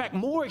 matter of fact,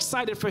 more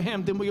excited for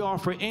him than we are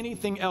for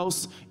anything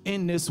else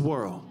in this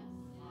world.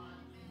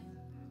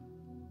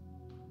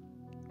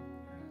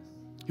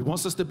 He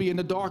wants us to be in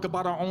the dark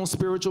about our own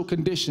spiritual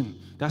condition.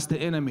 That's the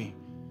enemy.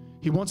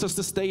 He wants us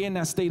to stay in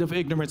that state of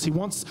ignorance. He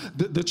wants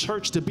the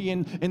church to be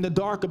in the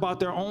dark about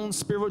their own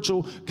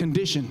spiritual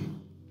condition.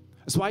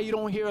 That's why you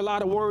don't hear a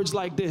lot of words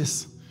like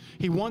this.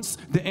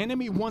 The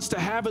enemy wants to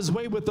have his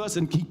way with us,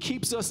 and he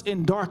keeps us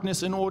in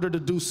darkness in order to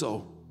do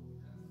so.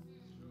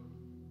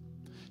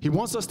 He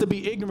wants us to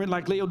be ignorant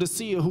like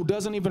Laodicea, who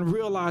doesn't even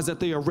realize that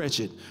they are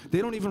wretched. They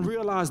don't even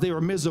realize they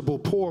are miserable,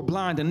 poor,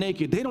 blind, and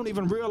naked. They don't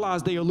even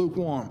realize they are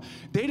lukewarm.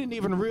 They didn't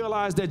even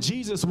realize that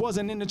Jesus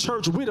wasn't in the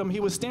church with them. He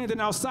was standing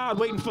outside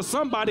waiting for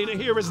somebody to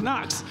hear his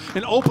knocks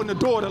and open the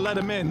door to let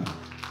him in.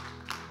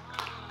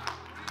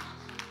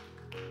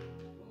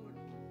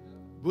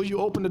 Will you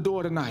open the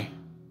door tonight?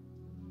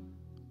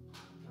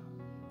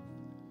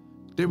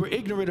 They were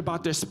ignorant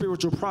about their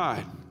spiritual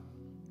pride.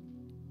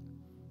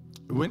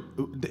 When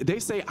they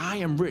say, I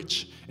am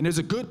rich, and there's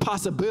a good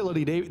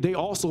possibility they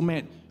also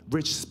meant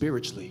rich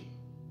spiritually.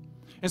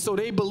 And so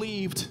they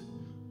believed,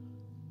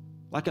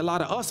 like a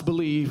lot of us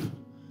believe,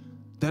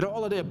 that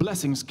all of their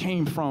blessings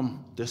came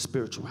from their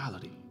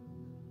spirituality.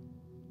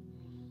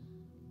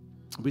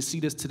 We see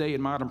this today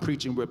in modern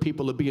preaching, where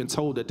people are being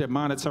told that their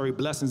monetary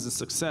blessings and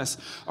success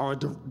are a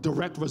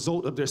direct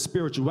result of their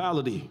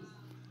spirituality.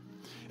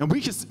 And we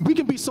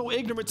can be so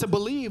ignorant to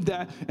believe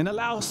that and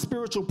allow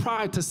spiritual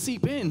pride to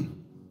seep in.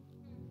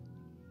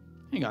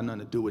 Ain't got nothing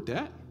to do with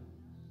that.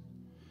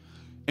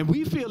 And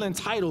we feel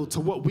entitled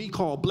to what we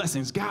call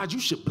blessings. God, you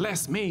should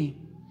bless me.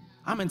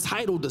 I'm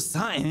entitled to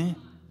something.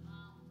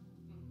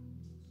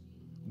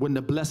 When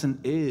the blessing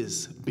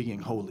is being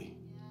holy.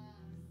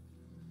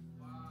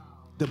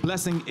 The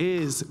blessing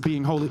is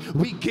being holy.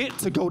 We get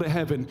to go to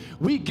heaven.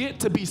 We get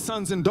to be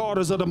sons and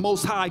daughters of the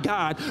Most High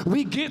God.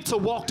 We get to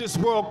walk this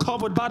world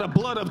covered by the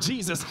blood of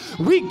Jesus.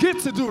 We get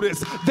to do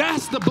this.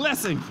 That's the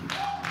blessing.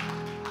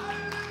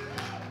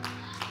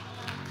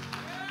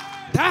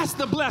 That's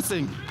the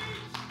blessing.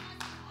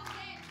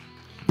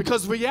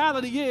 Because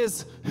reality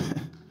is,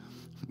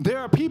 there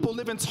are people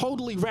living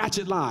totally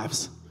ratchet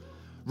lives,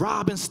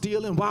 robbing,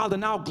 stealing,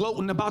 wilding out,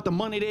 gloating about the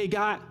money they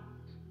got,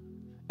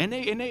 and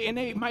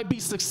they might be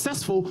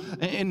successful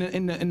in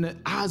the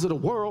eyes of the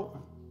world,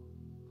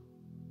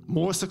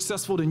 more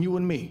successful than you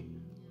and me.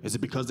 Is it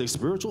because they're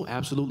spiritual?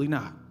 Absolutely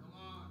not.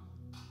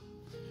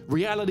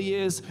 Reality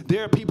is,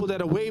 there are people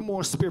that are way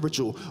more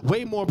spiritual,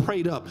 way more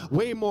prayed up,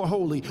 way more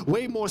holy,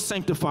 way more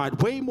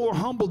sanctified, way more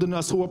humble than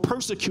us, who are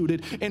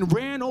persecuted and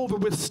ran over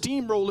with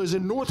steamrollers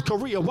in North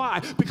Korea.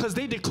 Why? Because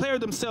they declare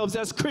themselves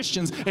as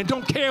Christians and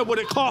don't care what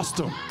it costs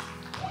them.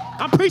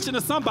 I'm preaching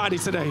to somebody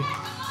today.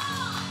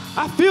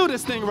 I feel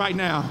this thing right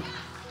now.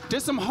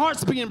 There's some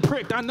hearts being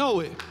pricked. I know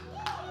it.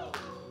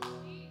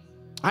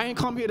 I ain't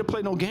come here to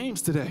play no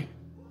games today.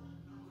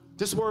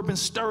 This word been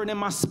stirring in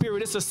my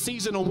spirit. It's a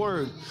seasonal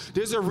word.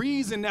 There's a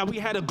reason that we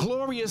had a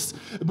glorious,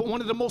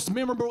 one of the most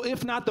memorable,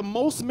 if not the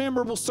most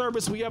memorable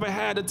service we ever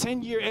had, a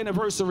 10-year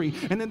anniversary.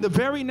 And then the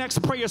very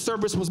next prayer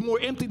service was more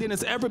empty than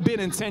it's ever been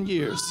in 10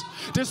 years.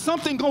 There's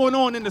something going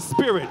on in the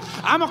spirit.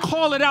 I'm going to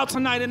call it out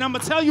tonight, and I'm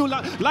going to tell you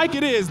like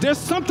it is. There's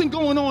something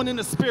going on in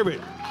the spirit.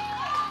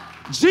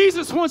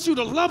 Jesus wants you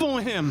to love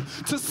on him,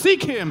 to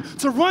seek him,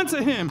 to run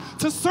to him,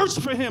 to search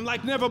for him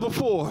like never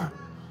before.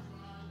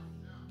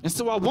 And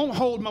so I won't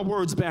hold my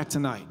words back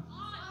tonight.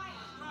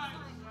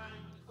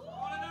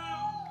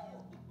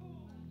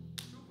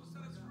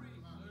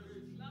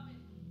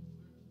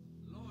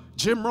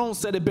 Jim Rohn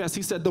said it best.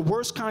 He said, the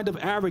worst kind of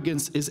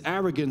arrogance is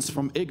arrogance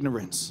from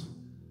ignorance.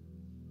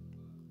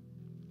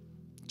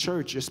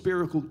 Church, your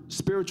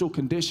spiritual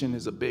condition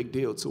is a big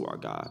deal to our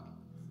God.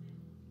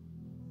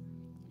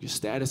 Your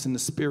status in the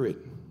spirit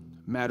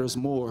matters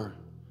more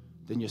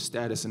than your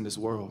status in this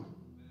world.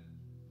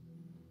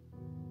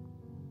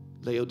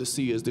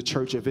 Laodicea is the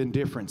church of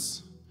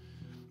indifference,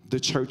 the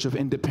church of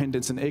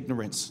independence and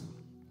ignorance.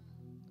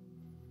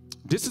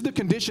 This is the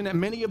condition that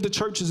many of the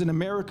churches in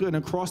America and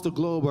across the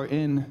globe are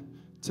in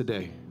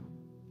today.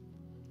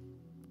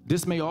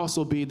 This may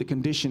also be the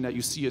condition that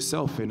you see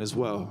yourself in as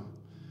well.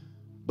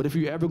 But if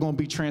you're ever going to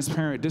be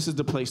transparent, this is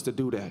the place to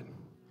do that.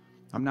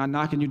 I'm not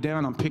knocking you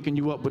down. I'm picking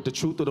you up with the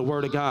truth of the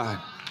word of God.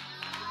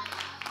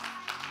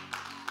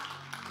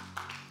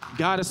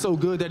 God is so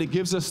good that he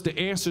gives us the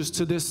answers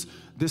to this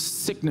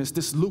sickness,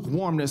 this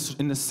lukewarmness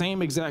in the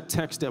same exact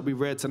text that we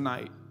read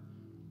tonight.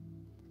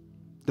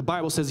 The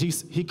Bible says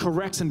he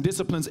corrects and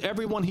disciplines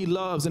everyone he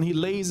loves, and he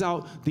lays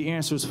out the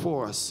answers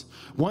for us.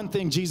 One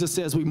thing Jesus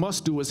says we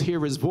must do is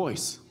hear his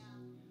voice.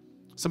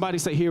 Somebody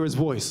say, hear his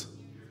voice.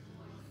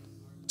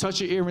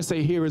 Touch your ear and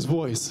say, hear his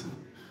voice.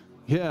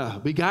 Yeah,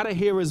 we got to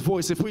hear his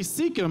voice. If we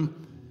seek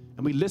him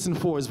and we listen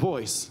for his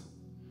voice,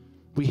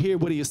 we hear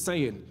what he is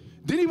saying.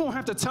 Then he won't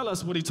have to tell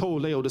us what he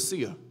told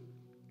Laodicea.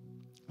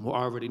 We'll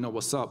already know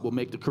what's up. We'll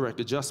make the correct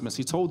adjustments.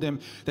 He told them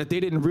that they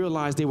didn't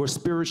realize they were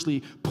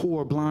spiritually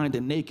poor, blind,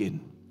 and naked.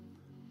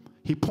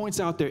 He points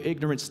out their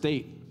ignorant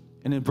state.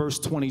 And in verse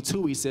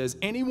 22, he says,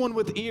 anyone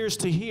with ears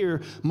to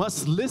hear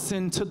must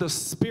listen to the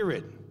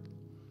Spirit.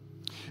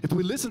 If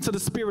we listen to the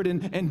Spirit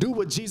and do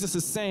what Jesus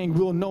is saying,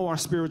 we'll know our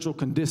spiritual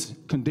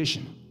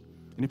condition.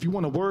 And And if you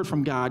want a word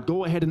from God,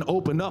 go ahead and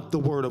open up the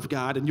word of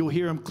God and you'll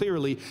hear him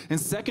clearly. In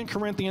 2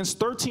 Corinthians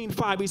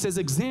 13:5, he says,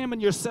 examine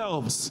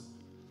yourselves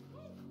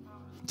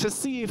to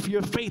see if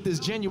your faith is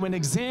genuine.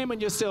 Examine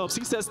yourselves.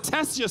 He says,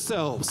 test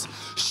yourselves.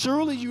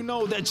 Surely you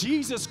know that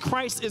Jesus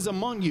Christ is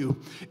among you.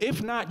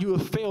 If not, you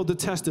have failed the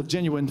test of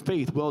genuine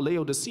faith. Well,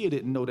 Laodicea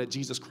didn't know that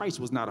Jesus Christ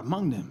was not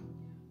among them.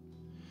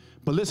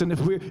 But listen, if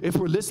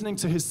we're listening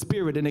to his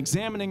spirit and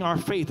examining our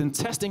faith and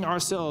testing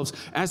ourselves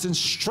as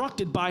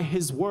instructed by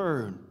his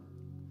word,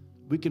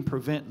 we can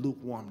prevent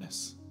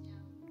lukewarmness.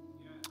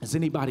 Is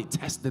anybody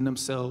testing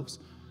themselves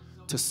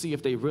to see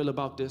if they're real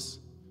about this?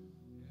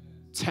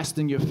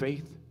 Testing your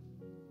faith?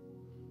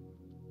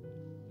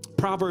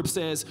 Proverbs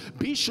says,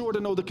 be sure to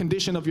know the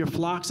condition of your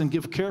flocks and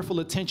give careful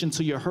attention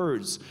to your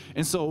herds.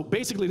 And so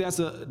basically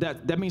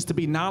that means to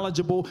be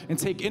knowledgeable and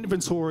take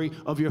inventory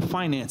of your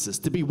finances,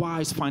 to be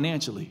wise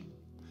financially.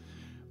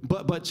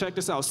 But check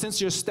this out.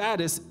 Since your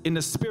status in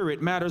the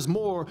spirit matters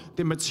more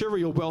than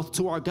material wealth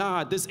to our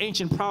God, this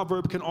ancient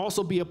proverb can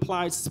also be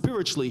applied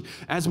spiritually,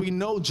 as we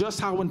know just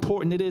how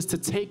important it is to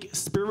take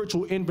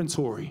spiritual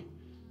inventory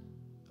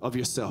of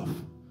yourself.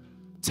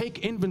 Take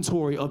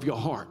inventory of your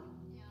heart.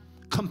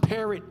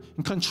 Compare it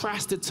and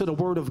contrast it to the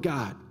word of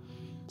God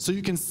so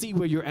you can see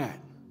where you're at.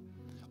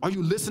 Are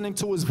you listening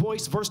to his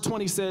voice? Verse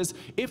 20 says,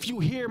 if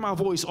you hear my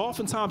voice,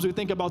 oftentimes we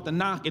think about the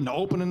knock and the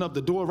opening of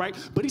the door, right?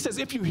 But he says,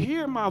 if you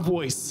hear my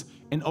voice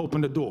and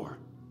open the door.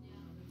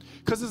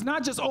 Because it's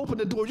not just open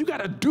the door. You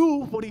got to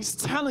do what he's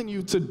telling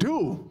you to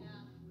do.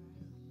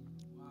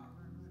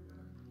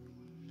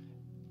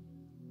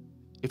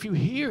 If you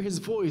hear his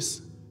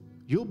voice,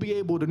 you'll be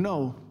able to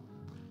know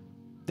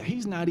that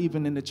he's not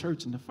even in the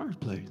church in the first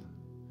place.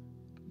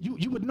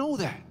 You would know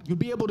that. You'd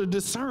be able to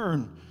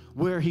discern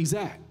where he's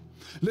at.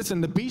 Listen,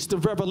 the beast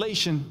of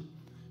Revelation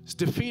is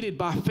defeated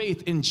by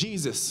faith in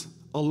Jesus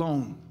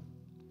alone.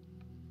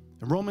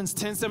 And Romans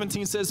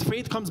 10:17 says,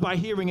 faith comes by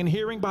hearing, and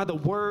hearing by the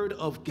word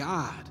of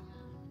God.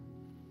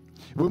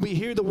 When we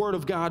hear the word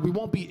of God, we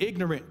won't be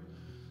ignorant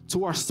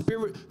to our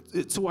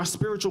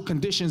spiritual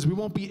conditions. We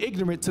won't be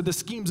ignorant to the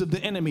schemes of the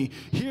enemy.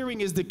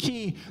 Hearing is the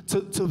key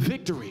to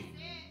victory.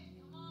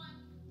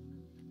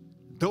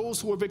 Those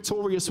who are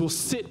victorious will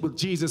sit with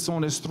Jesus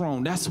on his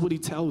throne. That's what he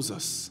tells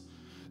us.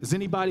 Does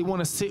anybody want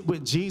to sit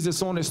with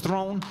Jesus on his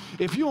throne?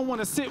 If you don't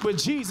want to sit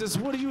with Jesus,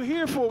 what are you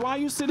here for? Why are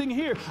you sitting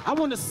here? I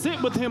want to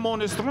sit with him on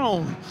his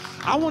throne.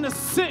 I want to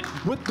sit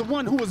with the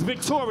one who is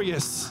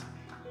victorious.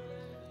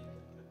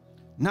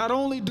 Not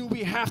only do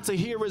we have to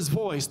hear his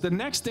voice, the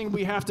next thing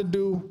we have to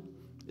do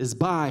is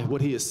buy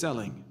what he is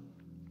selling.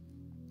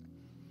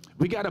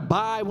 We got to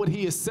buy what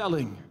he is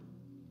selling.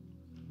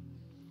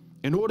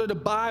 In order to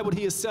buy what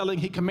he is selling,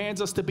 he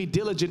commands us to be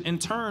diligent and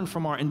turn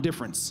from our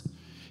indifference.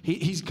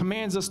 He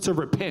commands us to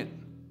repent.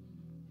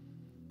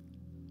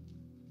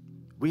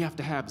 We have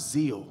to have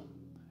zeal,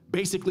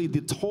 basically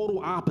the total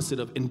opposite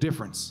of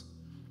indifference.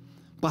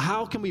 But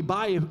how can we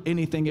buy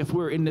anything if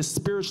we're in this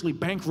spiritually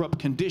bankrupt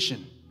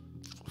condition?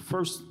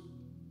 First,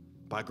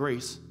 by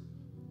grace.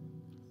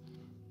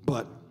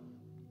 But,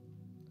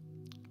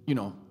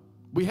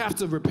 we have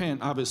to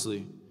repent,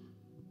 obviously,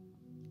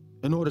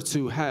 in order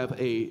to have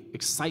a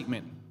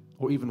excitement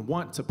or even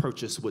want to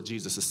purchase what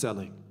Jesus is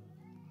selling.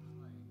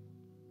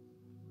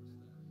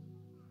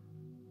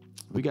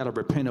 We got to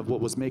repent of what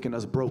was making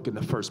us broke in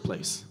the first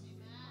place.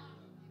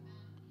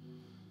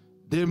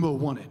 Then we'll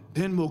want it.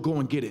 Then we'll go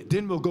and get it.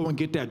 Then we'll go and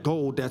get that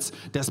gold that's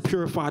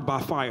purified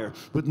by fire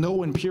with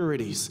no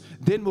impurities.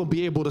 Then we'll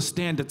be able to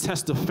stand the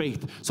test of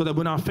faith so that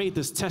when our faith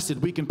is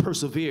tested, we can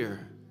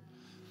persevere.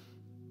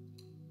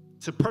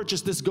 To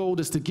purchase this gold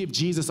is to give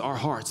Jesus our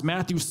hearts.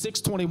 Matthew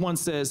 6:21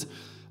 says,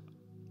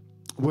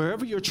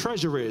 wherever your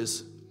treasure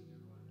is,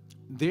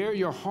 there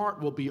your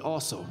heart will be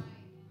also.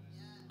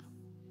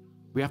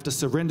 We have to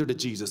surrender to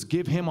Jesus,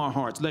 give him our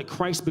hearts, let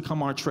Christ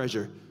become our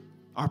treasure,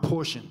 our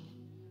portion,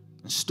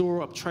 and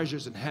store up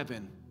treasures in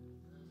heaven.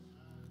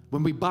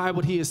 When we buy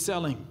what he is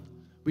selling,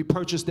 we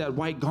purchase that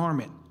white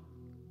garment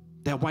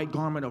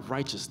of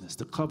righteousness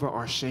to cover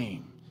our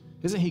shame.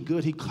 Isn't he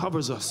good? He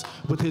covers us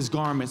with his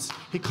garments.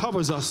 He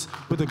covers us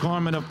with the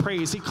garment of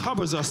praise. He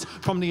covers us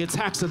from the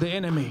attacks of the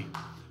enemy.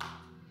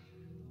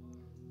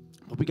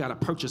 But we got to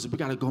purchase it. We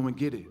got to go and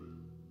get it.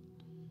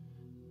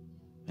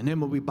 And then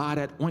when we buy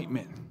that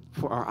ointment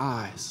for our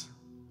eyes,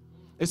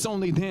 it's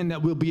only then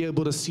that we'll be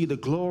able to see the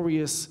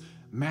glorious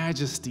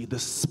majesty, the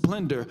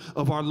splendor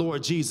of our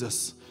Lord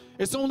Jesus.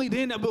 It's only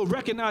then that we'll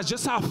recognize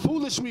just how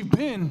foolish we've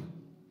been.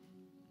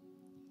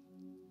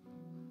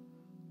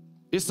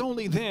 It's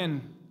only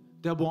then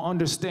that we'll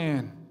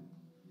understand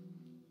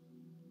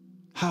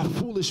how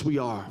foolish we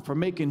are for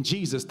making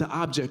Jesus the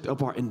object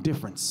of our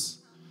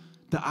indifference,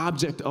 the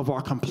object of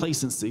our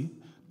complacency,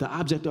 the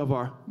object of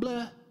our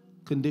blah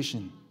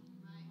condition.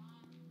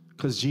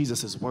 Because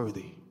Jesus is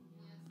worthy.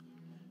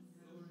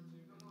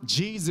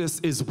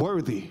 Jesus is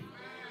worthy.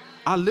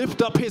 I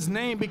lift up his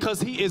name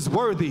because he is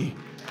worthy.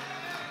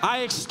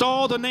 I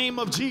extol the name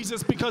of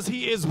Jesus because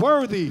he is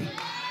worthy.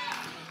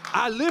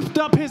 I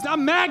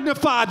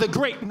magnify the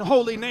great and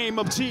holy name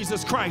of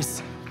Jesus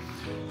Christ.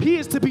 He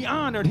is to be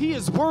honored. He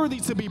is worthy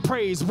to be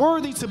praised,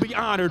 worthy to be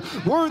honored,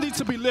 worthy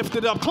to be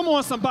lifted up. Come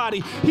on, somebody.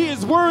 He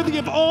is worthy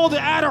of all the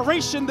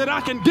adoration that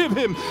I can give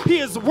him. He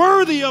is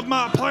worthy of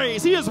my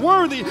praise. He is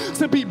worthy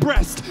to be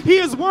blessed. He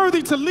is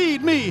worthy to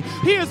lead me.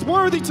 He is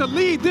worthy to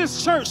lead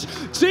this church.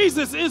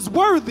 Jesus is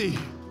worthy.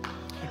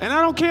 And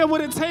I don't care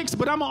what it takes,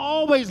 but I'm going to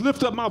always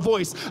lift up my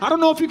voice. I don't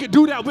know if you can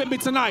do that with me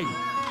tonight.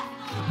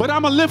 But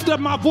I'm going to lift up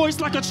my voice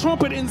like a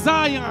trumpet in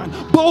Zion,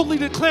 boldly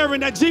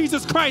declaring that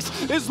Jesus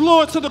Christ is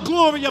Lord to the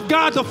glory of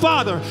God the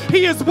Father.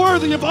 He is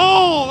worthy of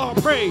all our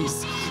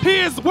praise. He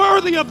is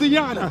worthy of the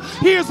honor.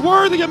 He is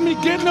worthy of me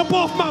getting up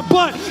off my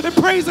butt and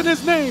praising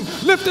his name,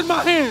 lifting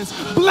my hands,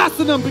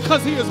 blessing him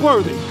because he is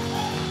worthy.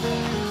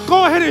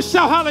 Go ahead and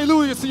shout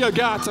hallelujah to your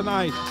God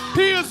tonight.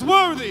 He is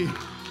worthy.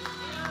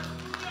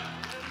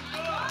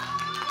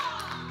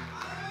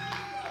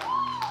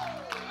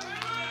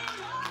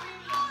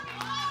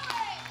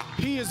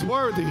 He is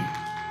worthy.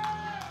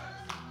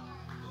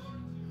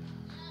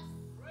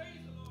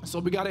 So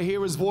we got to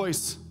hear his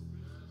voice.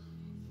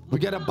 We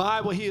got to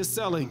buy what he is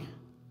selling.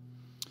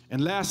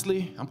 And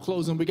lastly, I'm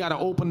closing, we got to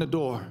open the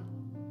door.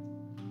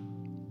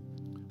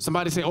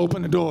 Somebody say,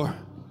 open the door.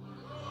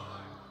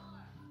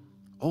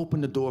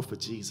 Open the door for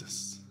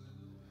Jesus.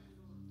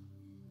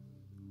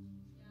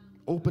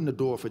 Open the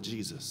door for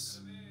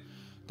Jesus.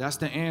 That's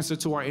the answer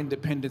to our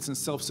independence and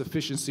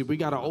self-sufficiency. We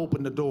got to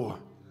open the door.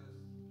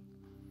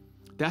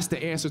 That's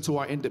the answer to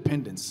our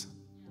independence.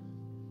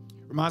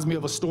 Reminds me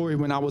of a story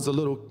when I was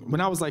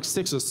like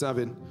 6 or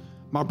 7.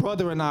 My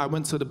brother and I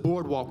went to the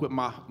boardwalk with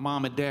my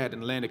mom and dad in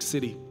Atlantic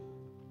City.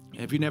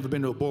 And if you've never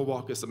been to a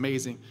boardwalk, it's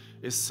amazing.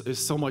 It's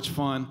so much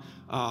fun.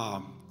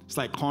 It's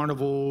like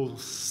carnival /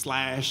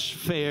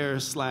 fair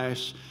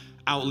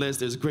 / outlets.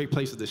 There's great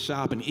places to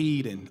shop and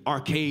eat and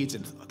arcades,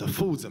 and the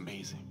food's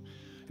amazing.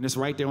 And it's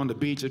right there on the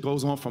beach. It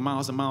goes on for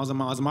miles and miles and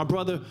miles. And my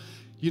brother,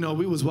 we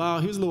was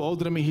wild. He was a little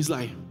older than me. He's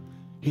like,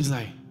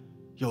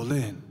 yo,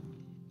 Len,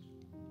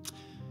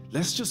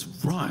 let's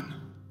just run.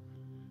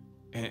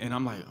 And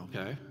I'm like,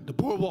 okay. The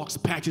boardwalk's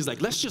packed. He's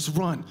like, let's just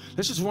run.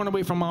 Let's just run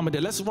away from mom and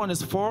dad. Let's run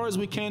as far as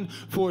we can,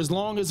 for as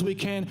long as we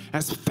can,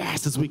 as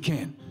fast as we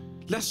can.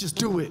 Let's just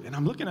do it. And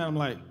I'm looking at him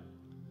like,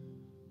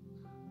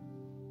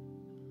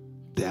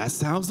 that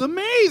sounds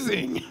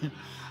amazing.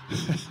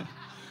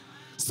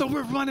 So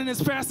we're running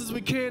as fast as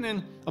we can,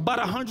 and about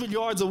 100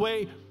 yards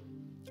away,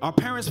 our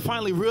parents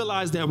finally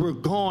realized that we're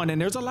gone, and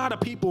there's a lot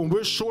of people, and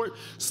we're short,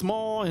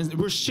 small, and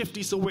we're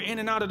shifty, so we're in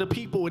and out of the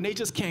people, and they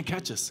just can't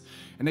catch us.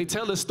 And they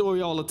tell this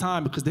story all the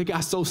time because they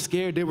got so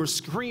scared. They were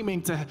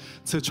screaming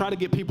to try to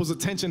get people's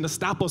attention to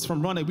stop us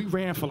from running. We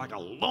ran for like a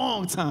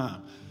long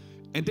time,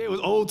 and they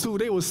was old too.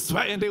 They was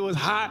sweating. They was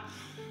hot.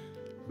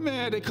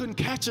 Man, they couldn't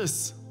catch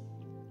us.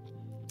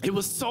 It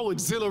was so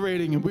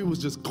exhilarating, and we was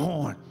just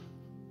gone.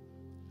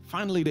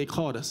 Finally, they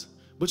caught us.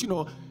 But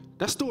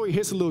that story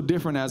hits a little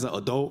different as an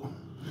adult.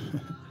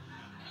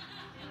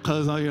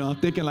 Because I'm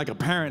thinking like a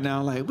parent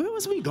now, like, where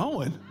was we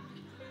going?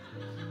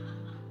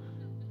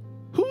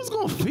 Who's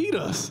going to feed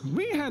us?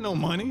 We ain't had no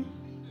money.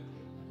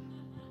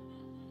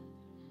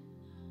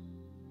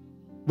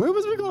 Where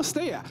was we going to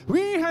stay at?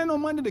 We ain't had no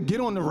money to get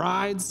on the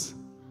rides.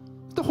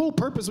 The whole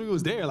purpose we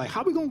was there. Like,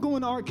 how we going to go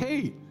in the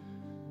arcade?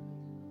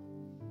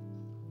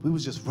 We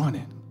was just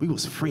running. We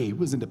was free. We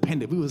was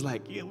independent. We was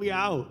like, yeah, we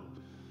out.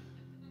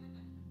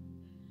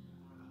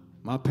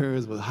 My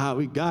parents was hot.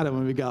 We got it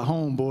when we got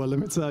home, boy, let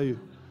me tell you.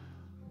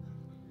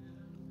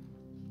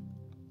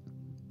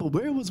 But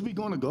where was we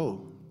going to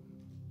go?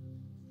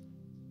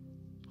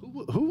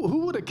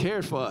 Who would have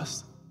cared for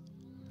us?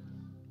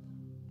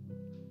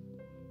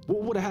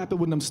 What would have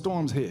happened when them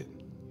storms hit?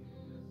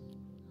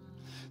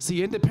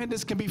 See,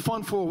 independence can be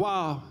fun for a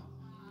while.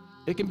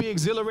 It can be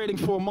exhilarating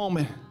for a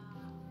moment.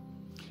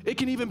 It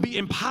can even be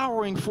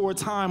empowering for a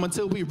time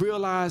until we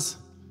realize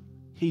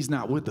he's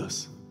not with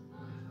us.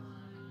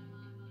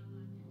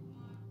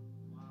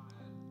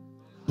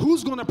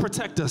 Who's going to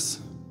protect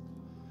us?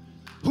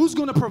 Who's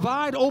going to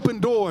provide open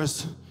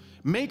doors,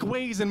 make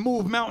ways, and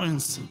move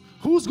mountains?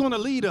 Who's going to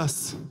lead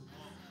us?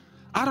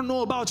 I don't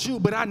know about you,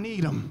 but I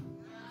need him.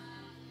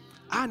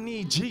 I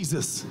need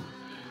Jesus.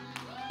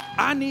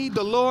 I need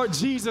the Lord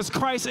Jesus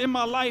Christ in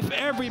my life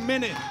every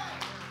minute,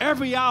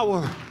 every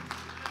hour.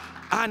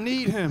 I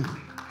need him.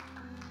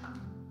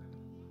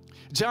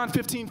 John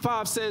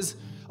 15:5 says,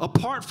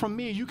 apart from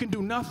me, you can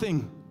do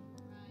nothing.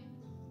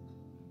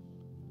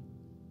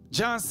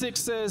 John 6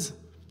 says,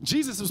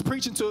 Jesus was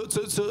preaching to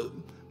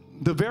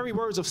the very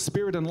words of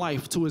spirit and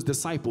life to his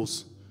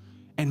disciples,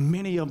 and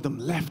many of them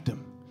left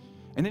him.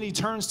 And then he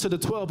turns to the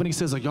 12 and he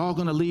says, are y'all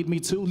going to lead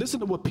me too? Listen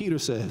to what Peter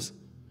says.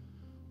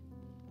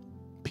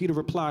 Peter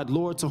replied,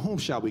 Lord, to whom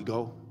shall we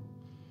go?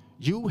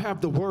 You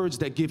have the words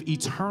that give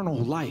eternal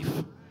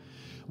life.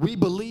 We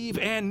believe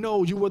and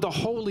know you are the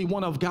Holy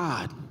One of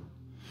God.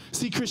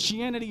 See,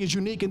 Christianity is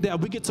unique in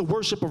that we get to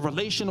worship a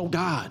relational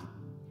God.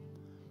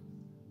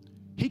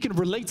 He can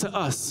relate to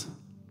us,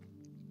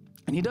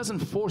 and he doesn't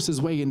force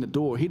his way in the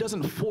door. He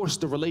doesn't force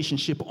the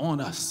relationship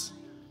on us.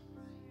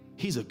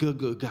 He's a good,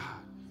 good God.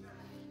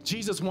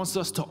 Jesus wants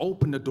us to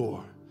open the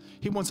door.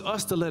 He wants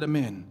us to let him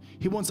in.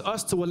 He wants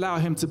us to allow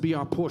him to be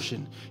our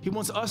portion. He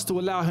wants us to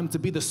allow him to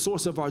be the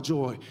source of our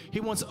joy. He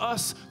wants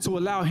us to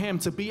allow him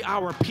to be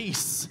our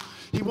peace.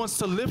 He wants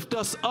to lift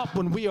us up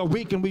when we are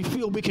weak and we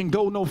feel we can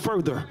go no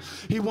further.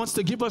 He wants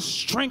to give us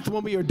strength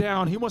when we are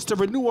down. He wants to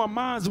renew our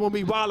minds when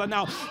we wilding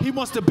out. He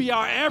wants to be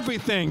our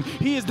everything.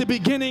 He is the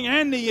beginning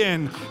and the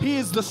end.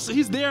 He's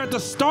there at the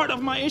start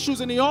of my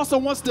issues, and he also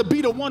wants to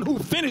be the one who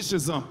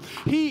finishes them.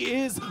 He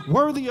is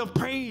worthy of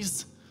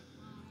praise.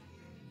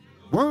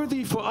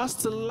 Worthy for us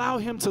to allow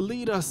him to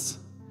lead us,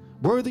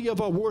 worthy of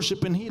our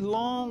worship, and he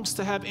longs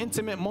to have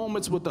intimate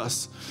moments with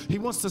us. He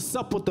wants to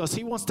sup with us.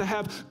 He wants to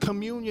have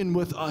communion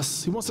with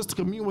us. He wants us to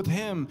commune with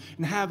him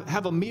and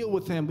have a meal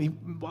with him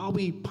while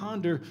we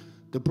ponder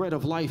the bread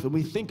of life and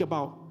we think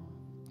about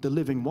the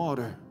living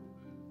water.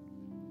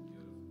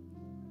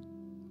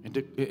 And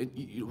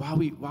while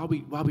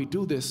we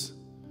do this,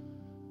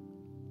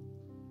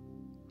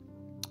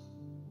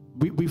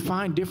 we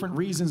find different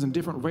reasons and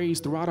different ways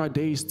throughout our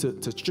days to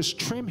just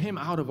trim him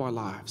out of our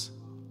lives.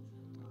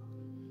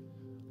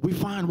 We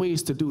find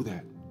ways to do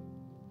that.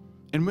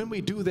 And when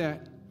we do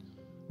that,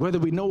 whether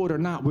we know it or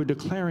not, we're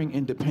declaring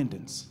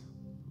independence.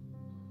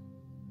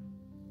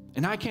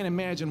 And I can't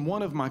imagine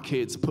one of my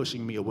kids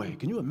pushing me away.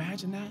 Can you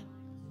imagine that?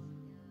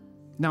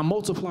 Now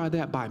multiply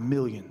that by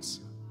millions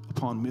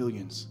upon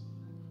millions.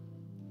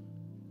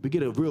 We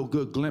get a real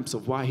good glimpse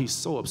of why he's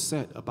so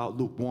upset about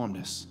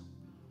lukewarmness.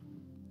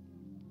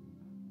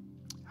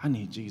 I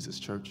need Jesus,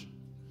 church.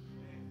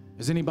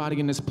 Is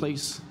anybody in this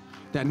place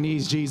that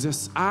needs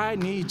Jesus? I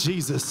need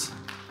Jesus.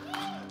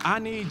 I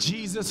need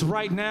Jesus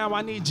right now.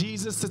 I need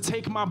Jesus to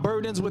take my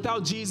burdens.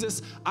 Without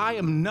Jesus, I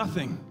am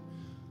nothing.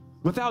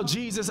 Without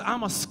Jesus,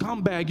 I'm a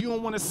scumbag. You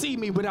don't want to see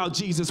me without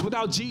Jesus.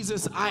 Without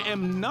Jesus, I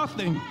am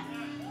nothing.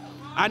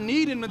 I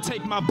need him to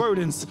take my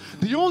burdens.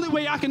 The only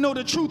way I can know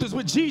the truth is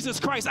with Jesus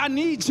Christ. I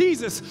need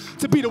Jesus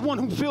to be the one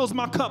who fills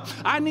my cup.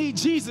 I need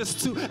Jesus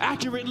to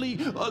accurately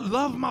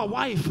love my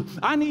wife.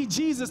 I need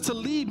Jesus to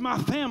lead my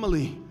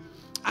family.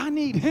 I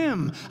need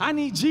him. I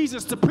need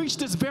Jesus to preach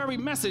this very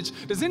message.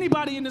 Does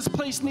anybody in this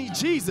place need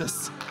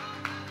Jesus?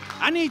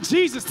 I need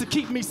Jesus to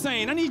keep me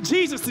sane. I need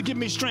Jesus to give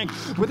me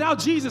strength. Without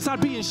Jesus,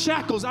 I'd be in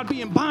shackles. I'd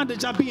be in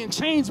bondage. I'd be in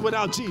chains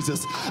without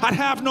Jesus. I'd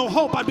have no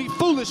hope. I'd be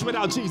foolish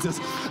without Jesus.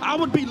 I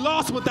would be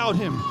lost without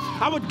him.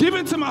 I would give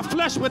into my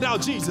flesh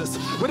without Jesus.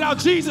 Without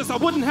Jesus, I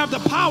wouldn't have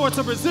the power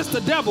to resist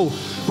the devil.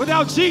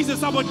 Without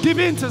Jesus, I would give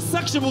in to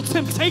sexual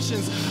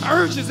temptations,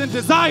 urges, and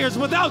desires.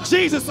 Without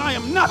Jesus, I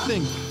am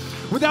nothing.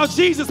 Without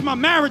Jesus, my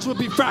marriage would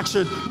be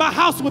fractured. My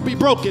house would be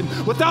broken.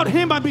 Without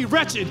him, I'd be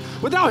wretched.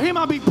 Without him,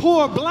 I'd be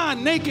poor,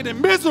 blind, naked,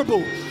 and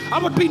miserable. I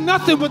would be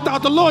nothing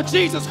without the Lord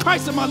Jesus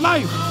Christ in my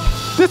life.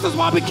 This is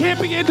why we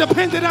can't be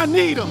independent. I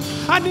need him.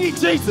 I need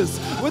Jesus.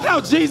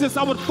 Without Jesus,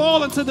 I would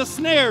fall into the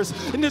snares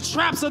and the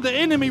traps of the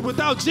enemy.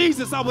 Without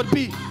Jesus, I would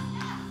be.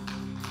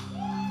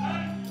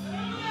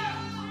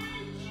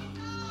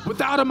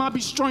 Without him, I'd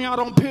be strung out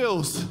on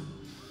pills.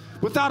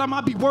 Without him,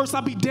 I'd be worse.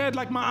 I'd be dead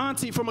like my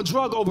auntie from a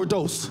drug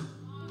overdose.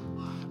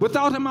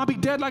 Without him, I'd be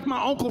dead like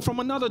my uncle from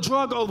another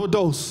drug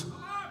overdose.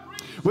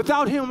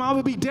 Without him, I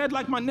would be dead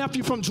like my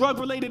nephew from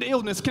drug-related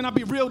illness. Can I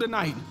be real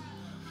tonight?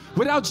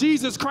 Without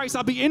Jesus Christ,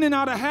 I'd be in and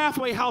out of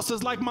halfway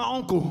houses like my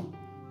uncle.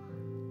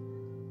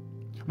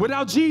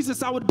 Without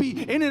Jesus, I would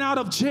be in and out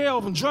of jail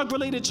from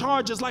drug-related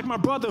charges like my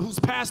brother who's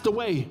passed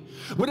away.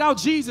 Without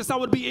Jesus, I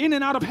would be in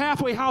and out of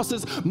halfway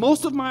houses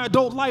most of my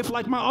adult life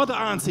like my other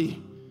auntie.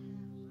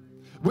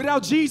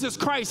 Without Jesus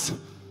Christ,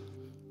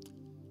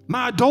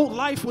 my adult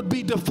life would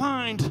be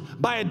defined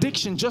by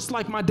addiction, just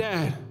like my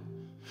dad.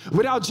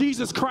 Without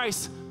Jesus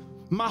Christ,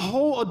 my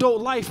whole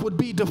adult life would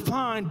be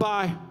defined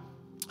by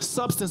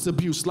substance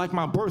abuse, like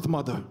my birth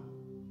mother.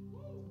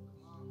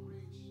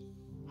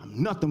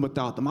 I'm nothing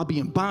without them. I'll be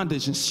in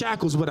bondage and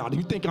shackles without them.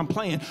 You think I'm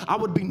playing? I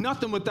would be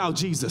nothing without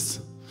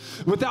Jesus.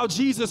 Without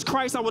Jesus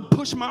Christ, I would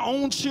push my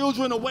own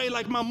children away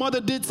like my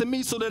mother did to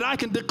me so that I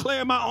can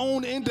declare my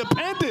own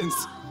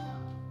independence.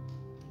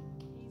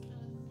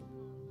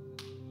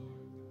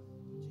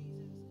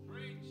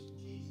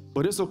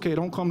 But it's okay.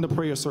 Don't come to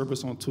prayer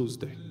service on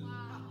Tuesday.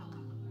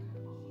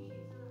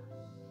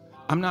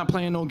 I'm not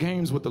playing no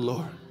games with the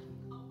Lord.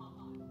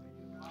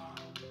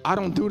 I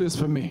don't do this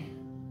for me.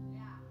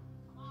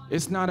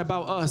 It's not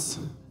about us.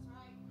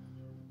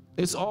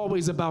 It's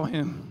always about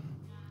him.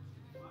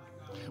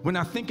 When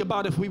I think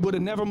about if we would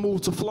have never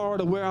moved to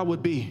Florida, where I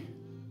would be.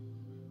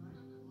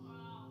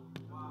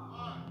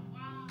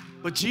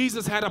 But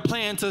Jesus had a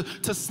plan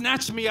to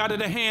snatch me out of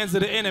the hands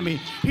of the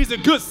enemy. He's a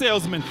good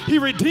salesman. He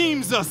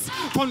redeems us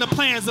from the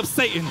plans of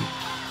Satan.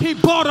 He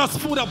bought us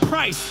for the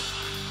price.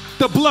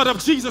 The blood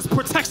of Jesus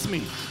protects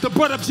me. The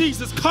blood of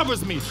Jesus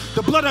covers me.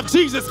 The blood of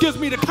Jesus gives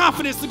me the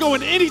confidence to go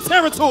in any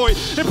territory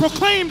and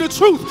proclaim the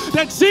truth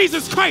that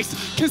Jesus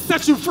Christ can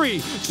set you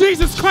free.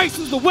 Jesus Christ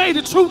is the way,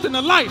 the truth, and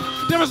the life.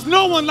 There is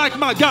no one like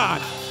my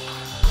God.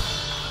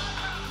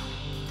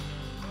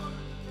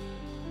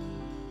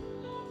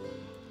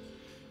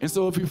 And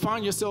so if you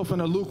find yourself in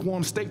a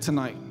lukewarm state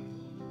tonight,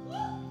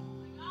 I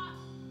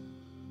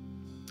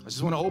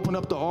just want to open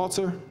up the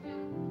altar.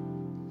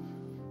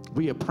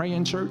 We a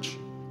praying church.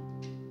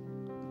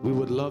 We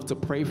would love to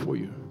pray for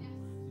you.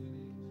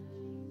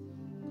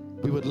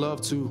 We would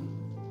love to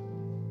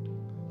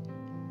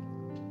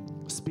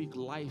speak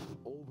life